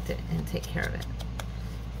protect it and take care of it.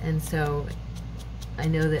 And so I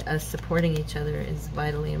know that us supporting each other is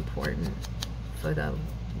vitally important for the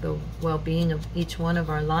well-being of each one of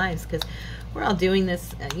our lives, because we're all doing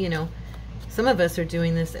this, you know, some of us are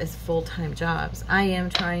doing this as full-time jobs. I am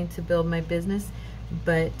trying to build my business,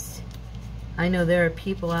 but I know there are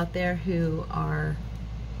people out there who are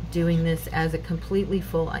doing this as a completely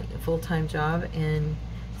full-time job and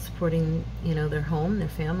supporting, you know, their home, their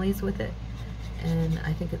families with it. And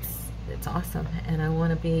I think it's awesome, and I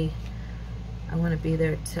want to be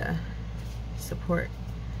there to support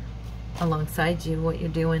alongside you what you're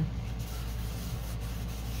doing.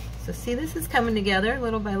 So see, this is coming together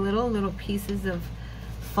little by little pieces of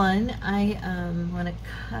fun. I want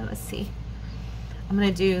to, let's see, I'm going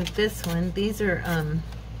to do this one. These are,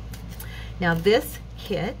 now this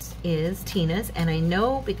kit is Tina's, and I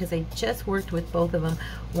know because I just worked with both of them.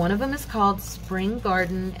 One of them is called Spring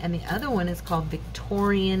Garden, and the other one is called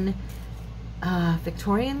Victorian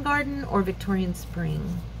Garden or Victorian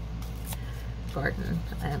Spring Garden.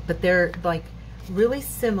 But they're like really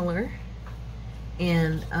similar,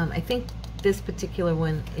 and I think this particular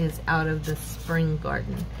one is out of the Spring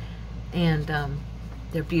Garden, and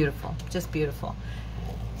they're beautiful, just beautiful.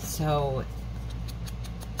 So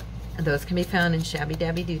those can be found in Shabby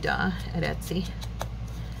Dabby Doodah at Etsy.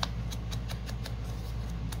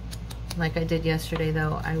 Like I did yesterday,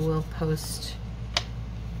 though, I will post,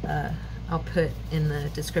 I'll put in the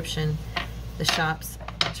description the shops.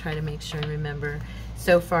 I'll try to make sure and remember.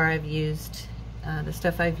 So far I've used, the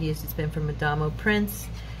stuff I've used has been from Madamo Prints,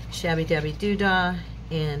 Shabby Dabby Doodah,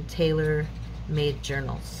 and Tailor Made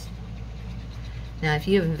Journals. Now if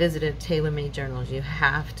you haven't visited Tailor Made Journals, you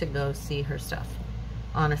have to go see her stuff.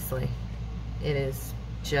 Honestly, it is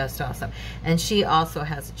just awesome. And she also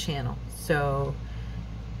has a channel, so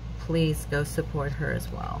please go support her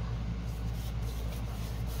as well.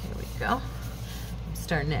 Here we go. I'm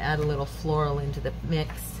starting to add a little floral into the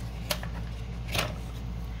mix.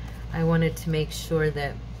 I wanted to make sure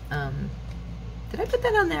that, did I put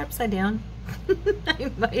that on there upside down?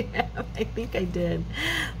 I might have. I think I did.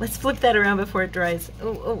 Let's flip that around before it dries.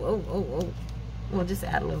 Oh. We'll just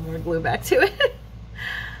add a little more glue back to it.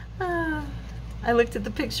 I looked at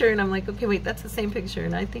the picture and I'm like, okay, wait, that's the same picture,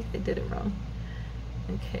 and I think they did it wrong.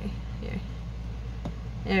 Okay, here.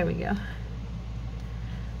 There we go.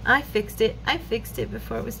 I fixed it. I fixed it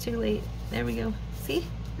before it was too late. There we go. See?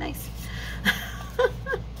 Nice.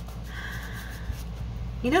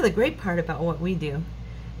 You know, the great part about what we do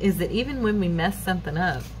is that even when we mess something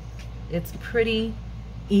up, it's pretty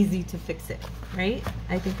easy to fix it, right?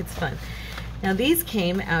 I think it's fun. Now, these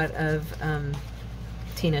came out of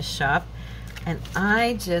Tina's shop, and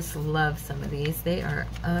I just love some of these. They are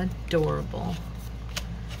adorable.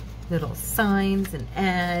 Little signs and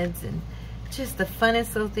ads and just the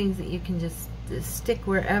funnest little things that you can just stick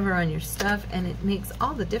wherever on your stuff, and it makes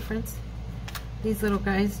all the difference. These little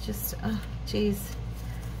guys just, oh geez,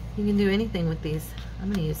 you can do anything with these.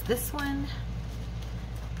 I'm gonna use this one,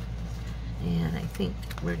 and I think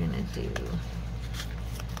we're gonna do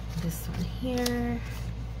This one here.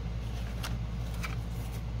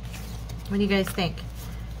 What do you guys think?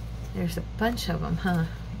 There's a bunch of them, huh?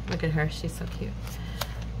 Look at her, she's so cute.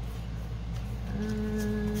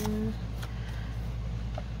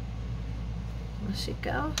 Will she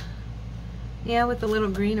go? Yeah, with the little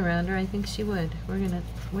green around her, I think she would. We're gonna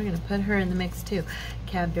put her in the mix too.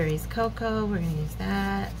 Cadbury's Cocoa, we're gonna use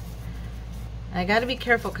that. I gotta be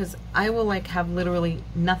careful because I will like have literally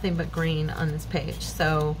nothing but green on this page.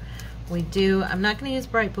 So I'm not gonna use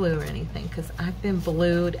bright blue or anything because I've been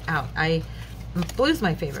blued out. Blue's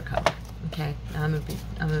my favorite color, okay? I'm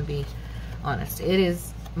gonna be honest. It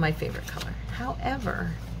is my favorite color.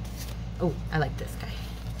 However, oh, I like this guy.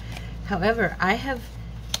 However, I have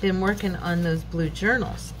been working on those blue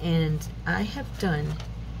journals and I have done,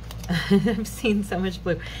 I've seen so much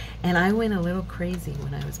blue, and I went a little crazy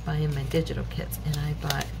when I was buying my digital kits, and I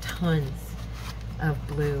bought tons of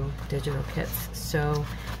blue digital kits. So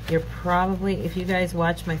you're probably, if you guys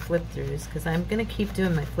watch my flip throughs, because I'm going to keep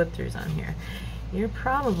doing my flip throughs on here, you're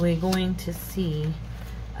probably going to see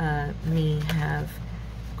me have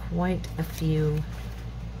quite a few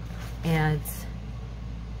ads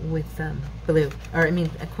with blue, or I mean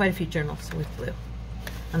quite a few journals with blue.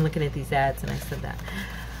 I'm looking at these ads and I said that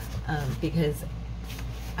because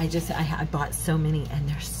I bought so many and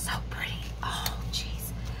they're so pretty. Oh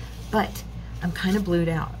jeez. But I'm kind of blued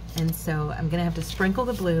out, and so I'm gonna have to sprinkle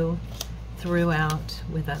the blue throughout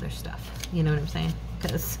with other stuff. You know what I'm saying?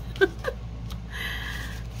 Because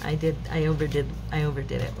I overdid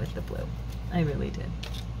it with the blue. I really did.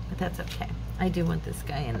 But that's okay. I do want this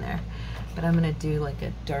guy in there. But I'm gonna do like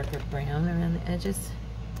a darker brown around the edges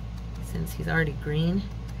since he's already green.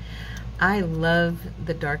 I love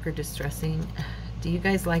the darker distressing. Do you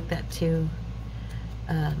guys like that too?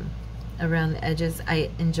 Around the edges.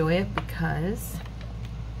 I enjoy it because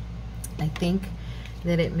I think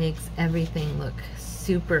that it makes everything look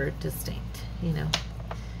super distinct, you know,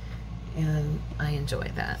 and I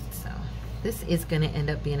enjoy that. So this is going to end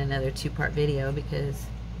up being another 2-part video because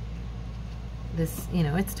this, you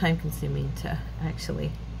know, it's time consuming to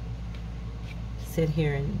actually sit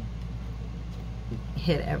here and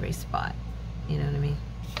hit every spot, you know what I mean?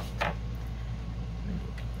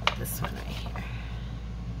 This one right here.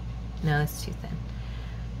 No, that's too thin.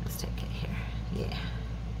 Let's take it here. Yeah.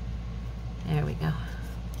 There we go.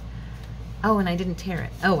 Oh, and I didn't tear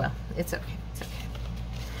it. Oh well, it's okay. It's okay.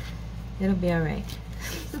 It'll be all right.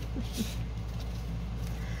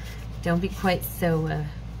 Don't be quite so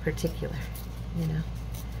particular, you know.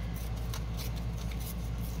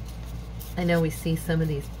 I know we see some of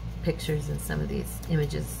these pictures and some of these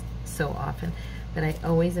images so often, but I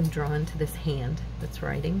always am drawn to this hand that's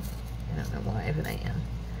writing. I don't know why, but I am.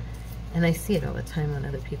 And I see it all the time on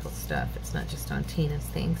other people's stuff. It's not just on Tina's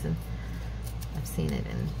things, and I've seen it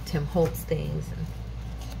in Tim Holt's things, and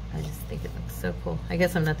I just think it looks so cool. I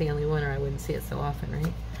guess I'm not the only one, or I wouldn't see it so often,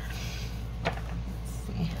 right? Let's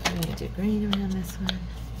see. I'm going to do green around this one.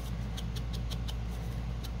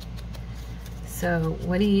 So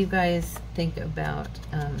what do you guys think about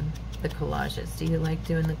the collages? Do you like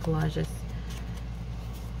doing the collages?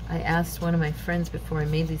 I asked one of my friends before I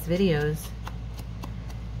made these videos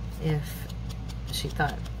if she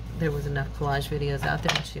thought there was enough collage videos out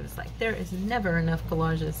there, and she was like, there is never enough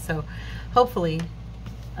collages. So hopefully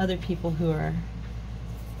other people who are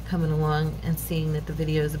coming along and seeing that the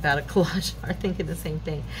videos about a collage are thinking the same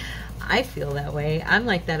thing. I feel that way. I'm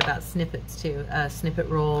like that about snippets too. Snippet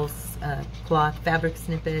rolls, cloth, fabric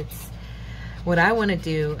snippets. What I want to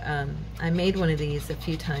do, I made one of these a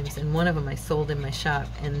few times, and one of them I sold in my shop,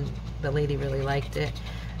 and the lady really liked it.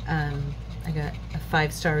 I got a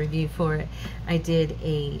 5-star review for it. I did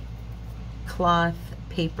a cloth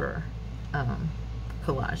paper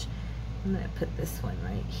collage. I'm going to put this one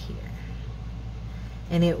right here.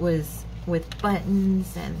 And it was with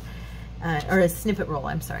buttons and, or a snippet roll,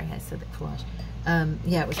 I'm sorry, I said the collage.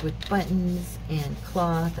 Yeah, it was with buttons and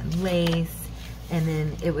cloth and lace, and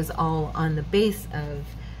then it was all on the base of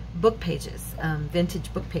book pages,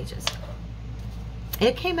 vintage book pages.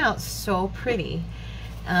 It came out so pretty.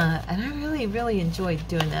 And I really enjoyed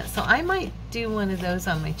doing that. So I might do one of those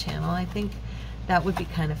on my channel. I think that would be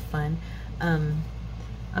kind of fun. I'm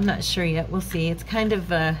not sure yet. We'll see. It's kind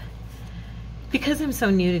of, because I'm so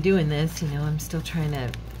new to doing this, you know, I'm still trying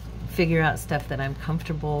to figure out stuff that I'm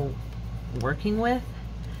comfortable working with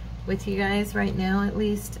you guys right now, at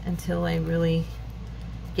least, until I really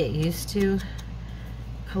get used to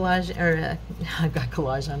collage, or I've got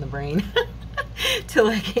collage on the brain, till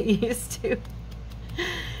I get used to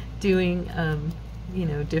doing, you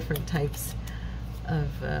know, different types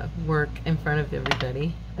work in front of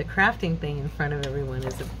everybody. The crafting thing in front of everyone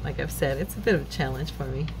is, like I've said, it's a bit of a challenge for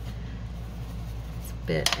me. It's a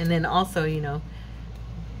bit. And then also, you know,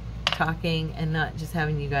 talking and not just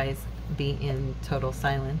having you guys be in total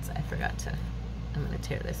silence. I forgot to, I'm going to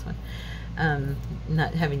tear this one.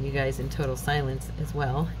 Not having you guys in total silence as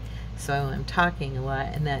well. So I'm talking a lot,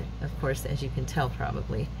 and that, of course, as you can tell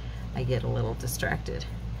probably, I get a little distracted.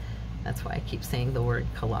 That's why I keep saying the word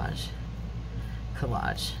collage.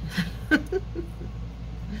 Collage.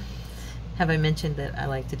 Have I mentioned that I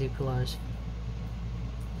like to do collage?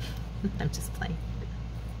 I'm just playing.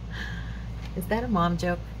 Is that a mom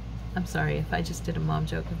joke? I'm sorry if I just did a mom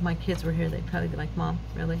joke. If my kids were here, they'd probably be like, Mom,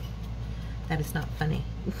 really? That is not funny.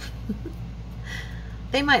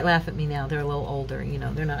 They might laugh at me now. They're a little older, you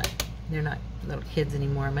know. They're not little kids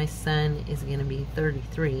anymore. My son is going to be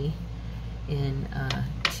 33 in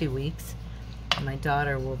 2 weeks. And my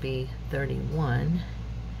daughter will be 31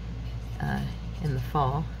 in the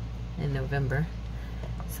fall, in November.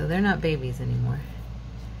 So they're not babies anymore.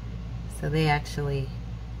 So they actually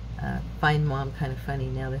find Mom kind of funny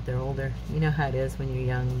now that they're older. You know how it is when you're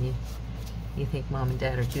young and you think Mom and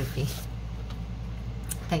Dad are goofy.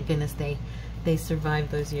 Thank goodness they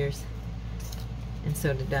survived those years, and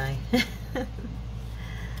so did I.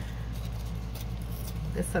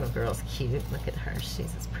 This little girl's cute. Look at her.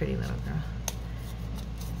 She's this pretty little girl.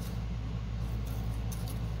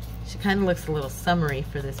 She kind of looks a little summery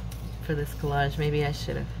for this collage. Maybe I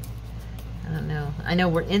should have. I don't know. I know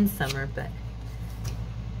we're in summer, but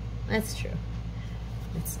that's true.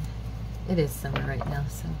 It is summer right now,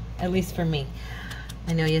 so at least for me.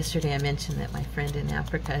 I know yesterday I mentioned that my friend in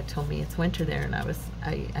Africa had told me it's winter there, and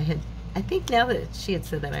I think now that she had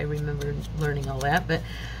said that, I remembered learning all that, but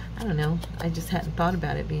I don't know. I just hadn't thought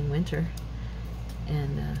about it being winter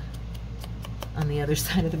and on the other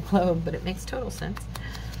side of the globe, but it makes total sense.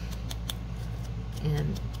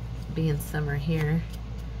 And being summer here,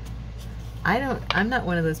 I'm not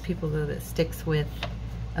one of those people though that sticks with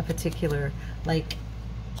a particular, like,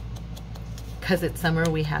 because it's summer,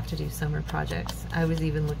 we have to do summer projects. I was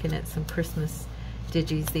even looking at some Christmas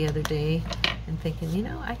digis the other day and thinking, you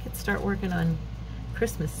know, I could start working on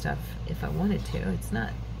Christmas stuff if I wanted to. It's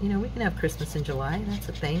not, you know, we can have Christmas in July. That's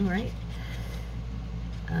a thing, right?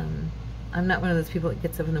 I'm not one of those people that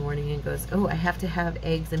gets up in the morning and goes, oh, I have to have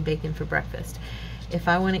eggs and bacon for breakfast. If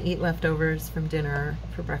I want to eat leftovers from dinner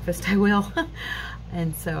for breakfast, I will.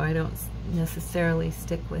 And so I don't necessarily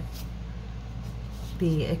stick with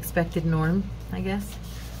the expected norm, I guess,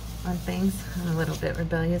 on things. I'm a little bit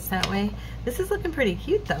rebellious that way. This is looking pretty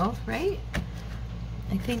cute though, right?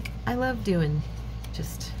 I think I love doing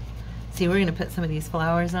just, see, we're gonna put some of these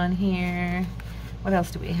flowers on here. What else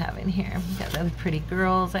do we have in here? We've got the other pretty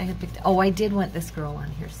girls I had picked. Oh, I did want this girl on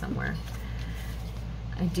here somewhere.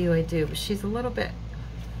 I do, but she's a little bit,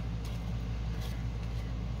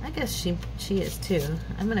 I guess she is too.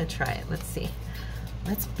 I'm gonna try it. Let's see.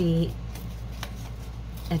 Let's be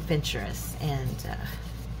adventurous, and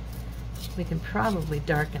we can probably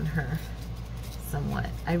darken her somewhat.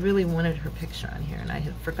 I really wanted her picture on here, and I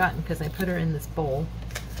had forgotten because I put her in this bowl,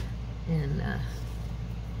 and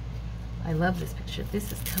I love this picture.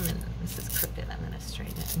 This is coming, this is crooked. I'm going to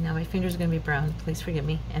straighten it. Now my fingers are going to be brown. Please forgive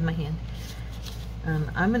me, and my hand.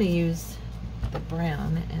 I'm going to use the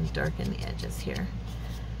brown and darken the edges here.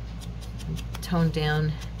 Tone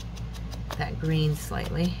down that green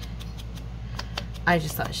slightly. I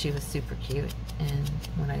just thought she was super cute, and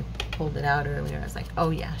when I pulled it out earlier, I was like,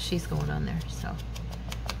 oh yeah, she's going on there. So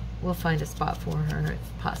we'll find a spot for her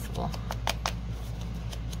if possible.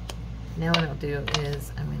 Now what I'll do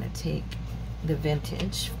is I'm going to take the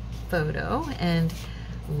vintage photo and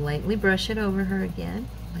lightly brush it over her again,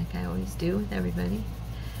 like I always do with everybody.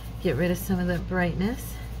 Get rid of some of that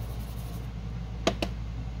brightness.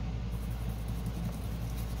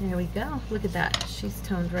 There we go. Look at that. She's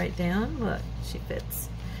toned right down. Look, she fits.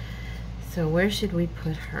 So where should we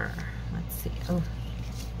put her? Let's see. Oh,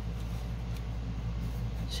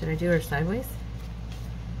 should I do her sideways?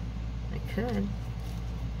 I could.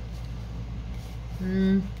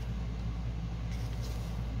 I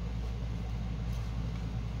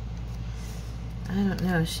don't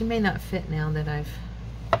know. She may not fit now that I've...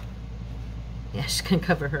 Yeah, she can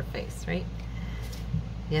cover her face, right?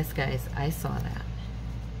 Yes, guys, I saw that.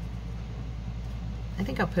 I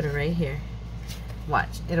think I'll put her right here.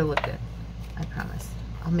 Watch, it'll look good. I promise.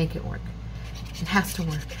 I'll make it work. It has to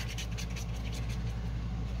work.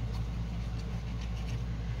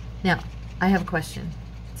 Now, I have a question.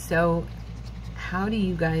 So, how do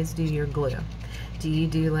you guys do your glue? Do you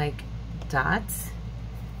do like dots?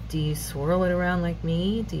 Do you swirl it around like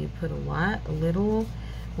me? Do you put a lot, a little?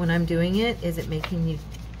 When I'm doing it, is it making you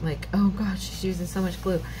like, oh gosh, she's using so much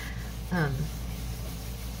glue? I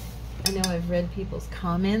know I've read people's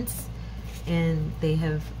comments and they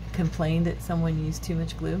have complained that someone used too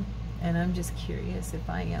much glue, and I'm just curious if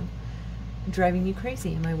I am driving you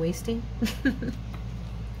crazy. Am I wasting?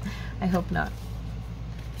 I hope not.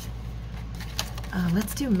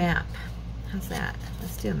 Let's do map. How's that?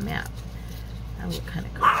 Let's do a map. That would kind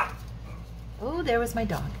of cool. Oh, there was my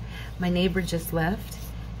dog. My neighbor just left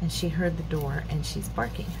and she heard the door and she's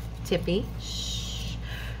barking. Tippy. Shh.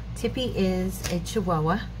 Tippy is a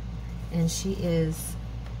Chihuahua, and she is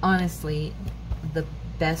honestly the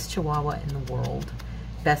best Chihuahua in the world.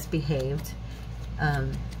 Best behaved.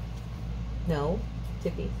 No,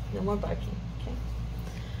 Tippy, no more barking,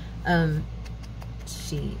 okay?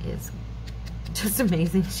 She is just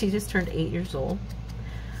amazing. She just turned 8 years old,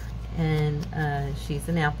 and she's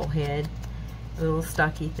an applehead, a little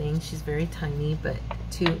stocky thing. She's very tiny, but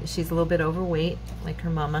she's a little bit overweight, like her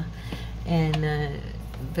mama, and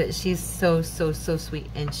but she's so sweet,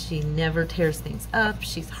 and she never tears things up.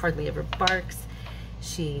 She's hardly ever barks.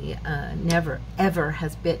 She never ever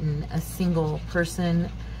has bitten a single person,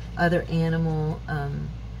 other animal.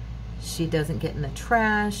 She doesn't get in the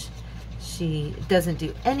trash. She doesn't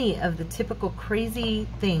do any of the typical crazy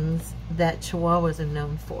things that Chihuahuas are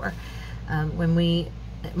known for.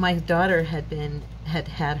 My daughter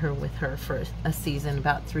had her with her for a season,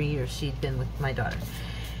 about 3 years she'd been with my daughter.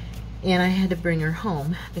 And I had to bring her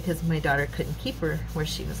home because my daughter couldn't keep her where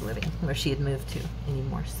she was living, where she had moved to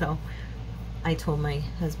anymore. So I told my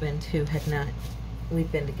husband, who had not,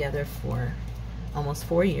 we've been together for almost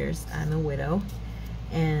 4 years. I'm a widow,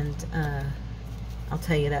 and I'll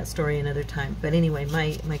tell you that story another time. But anyway,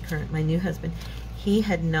 my new husband, he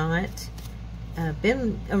had not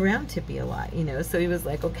been around Tippy a lot, you know, so he was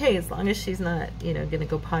like, okay, as long as she's not, you know, gonna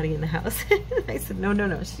go potty in the house. I said,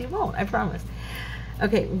 no, she won't, I promise.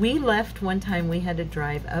 Okay, we left one time. We had to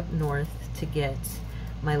drive up north to get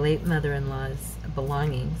my late mother-in-law's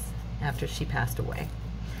belongings after she passed away.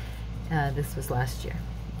 This was last year.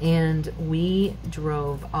 And we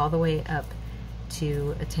drove all the way up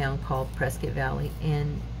to a town called Prescott Valley,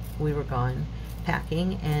 and we were gone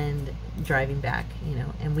packing and driving back, you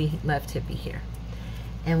know, and we left Tippy here.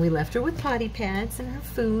 And we left her with potty pads and her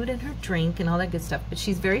food and her drink and all that good stuff. But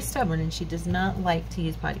she's very stubborn, and she does not like to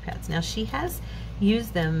use potty pads. Now, she has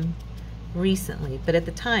used them recently, but at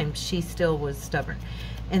the time, she still was stubborn.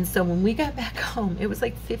 And so when we got back home, it was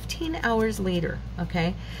like 15 hours later,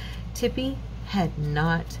 okay? Tippy had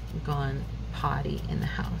not gone potty in the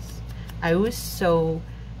house. I was so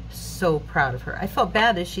proud of her. I felt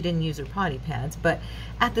bad that she didn't use her potty pads, but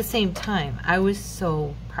at the same time, I was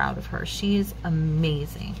so proud of her. She is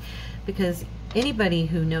amazing, because anybody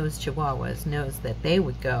who knows Chihuahuas knows that they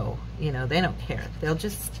would go, you know, they don't care. They'll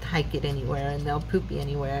just hike it anywhere, and they'll poopy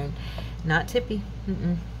anywhere, and not Tippy.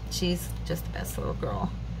 She's just the best little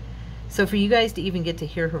girl. So for you guys to even get to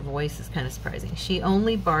hear her voice is kind of surprising. She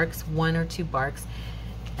only barks 1 or 2 barks.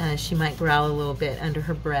 She might growl a little bit under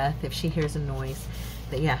her breath if she hears a noise.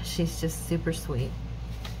 But yeah, she's just super sweet.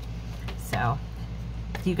 So,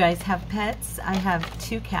 do you guys have pets? I have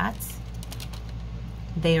 2 cats.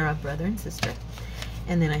 They are a brother and sister.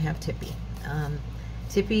 And then I have Tippy.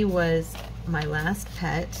 Tippy was my last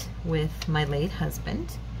pet with my late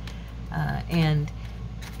husband. And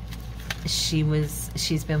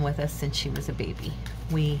she's been with us since she was a baby.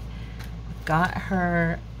 We got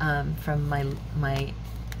her from my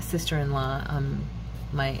sister-in-law,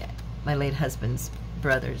 my late husband's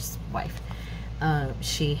brother's wife.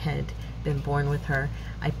 She had been born with her.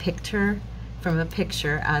 I picked her from a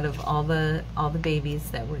picture out of all the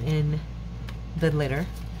babies that were in the litter.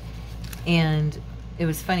 And it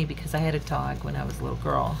was funny because I had a dog when I was a little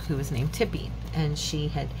girl who was named Tippy, and she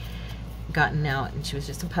had gotten out, and she was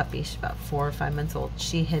just a puppy. She's about 4 or 5 months old.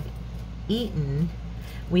 She had eaten.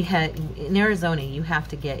 We had, in Arizona, you have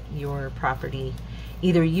to get your property,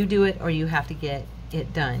 either you do it or you have to get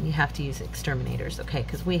it done. You have to use exterminators, okay?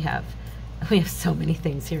 Because we have so many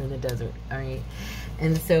things here in the desert, all right?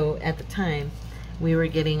 And so at the time, we were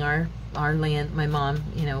getting our land. My mom,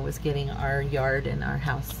 you know, was getting our yard and our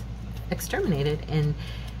house exterminated. And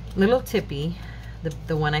little Tippy,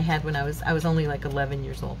 the one I had when I was only like 11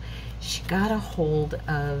 years old, she got a hold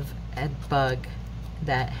of a bug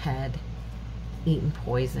that had eaten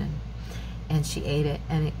poison, and she ate it,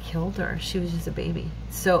 and it killed her. She was just a baby.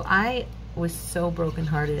 So I was so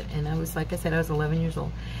brokenhearted, and I was, like I said, I was 11 years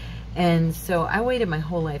old. And so I waited my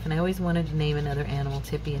whole life, and I always wanted to name another animal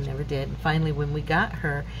Tippy and never did. And finally, when we got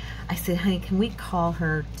her, I said, honey, can we call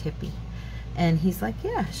her Tippy? And he's like,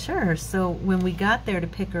 yeah, sure. So when we got there to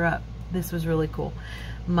pick her up, this was really cool.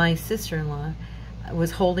 My sister-in-law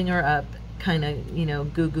was holding her up, kind of, you know,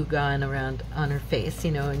 goo-goo-gaing around on her face,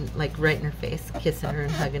 you know, and like right in her face, kissing her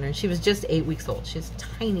and hugging her. And she was just 8 weeks old. She was a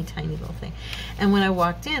tiny, tiny little thing. And when I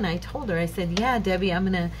walked in, I told her, I said, yeah, Debbie, I'm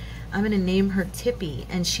gonna name her Tippy.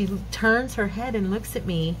 And she turns her head and looks at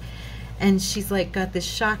me, and she's like got this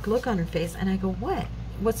shocked look on her face. And I go, what?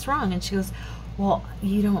 What's wrong? And she goes, well,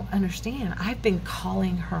 you don't understand. I've been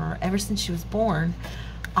calling her ever since she was born.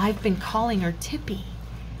 I've been calling her Tippy.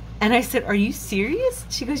 And I said, are you serious?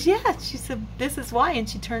 She goes, yeah. She said, this is why. And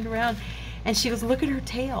she turned around and she goes, look at her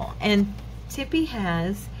tail. And Tippy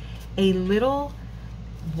has a little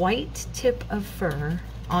white tip of fur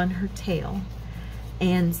on her tail.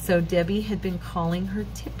 And so Debbie had been calling her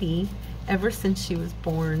Tippy ever since she was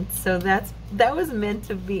born. So that was meant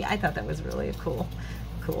to be. I thought that was really a cool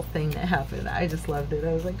thing that happened. I just loved it.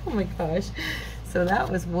 I was like, oh my gosh. So that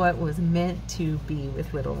was what was meant to be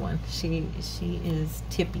with little one. She is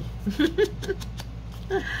Tippy.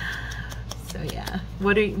 So yeah.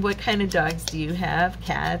 What kind of dogs do you have?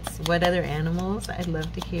 Cats? What other animals? I'd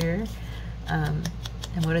love to hear. And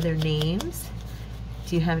what are their names?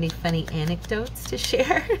 Do you have any funny anecdotes to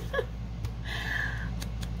share?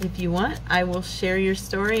 If you want, I will share your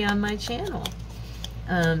story on my channel.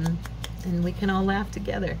 And we can all laugh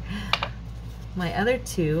together. My other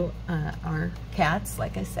two are cats,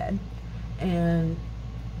 like I said, and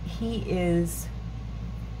he is,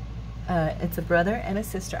 it's a brother and a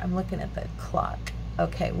sister. I'm looking at the clock.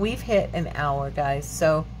 Okay, we've hit an hour, guys,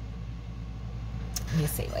 so let me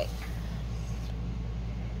see, wait.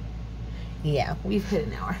 Yeah, we've hit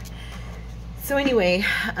an hour. So anyway,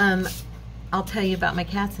 I'll tell you about my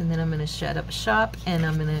cats, and then I'm going to shut up shop, and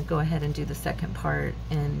I'm going to go ahead and do the second part,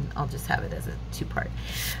 and I'll just have it as a two-part.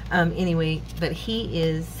 Anyway, but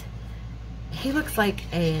he looks like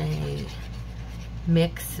a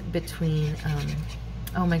mix between,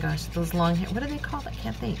 oh my gosh, those long hair, what are they called? I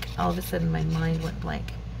can't think. All of a sudden my mind went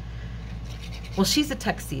blank. Well, she's a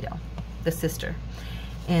tuxedo, the sister.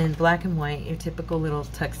 And black and white, your typical little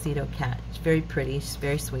tuxedo cat. She's very pretty, she's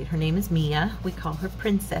very sweet. Her name is Mia. We call her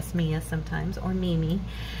Princess Mia sometimes, or Mimi.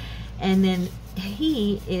 And then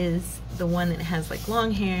he is the one that has like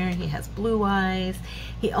long hair, he has blue eyes.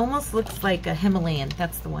 He almost looks like a Himalayan,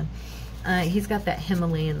 that's the one. He's got that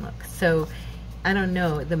Himalayan look. So, I don't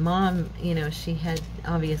know, the mom, you know, she had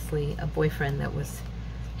obviously a boyfriend that was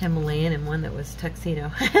Himalayan and one that was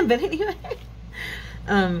tuxedo. But anyway,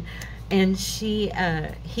 and he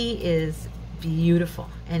is beautiful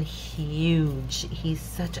and huge. He's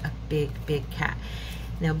such a big cat.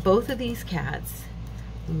 Now both of these cats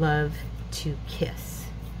love to kiss.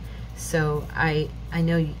 So I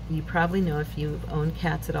know you probably know, if you've owned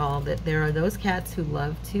cats at all, that there are those cats who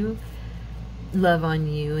love to love on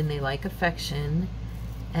you and they like affection,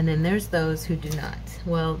 and then there's those who do not.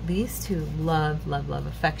 Well, these two love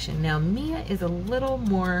affection. Now Mia is a little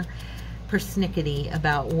more persnickety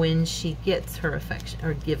about when she gets her affection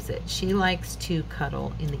or gives it. She likes to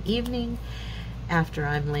cuddle in the evening after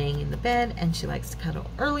I'm laying in the bed, and she likes to cuddle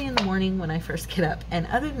early in the morning when I first get up. And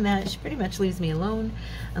other than that, she pretty much leaves me alone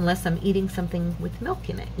unless I'm eating something with milk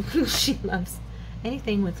in it. She loves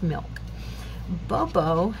anything with milk.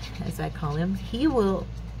 Bobo, as I call him, he will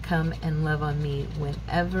come and love on me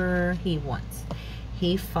whenever he wants.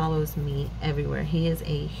 He follows me everywhere. He is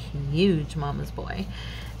a huge mama's boy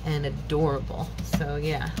and adorable. So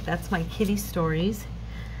yeah, that's my kitty stories.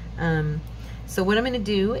 So what I'm going to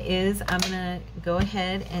do is I'm going to go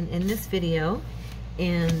ahead and end this video,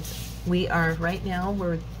 and we are right now,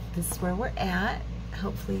 this is where we're at.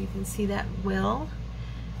 Hopefully you can see that well.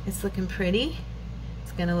 It's looking pretty.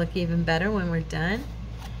 It's going to look even better when we're done.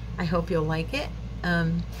 I hope you'll like it.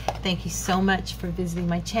 Thank you so much for visiting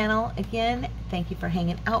my channel again. Thank you for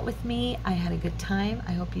hanging out with me. I had a good time.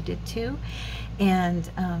 I hope you did too. And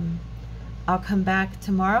I'll come back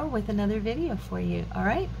tomorrow with another video for you. All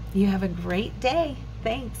right? You have a great day.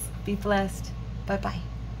 Thanks. Be blessed. Bye-bye.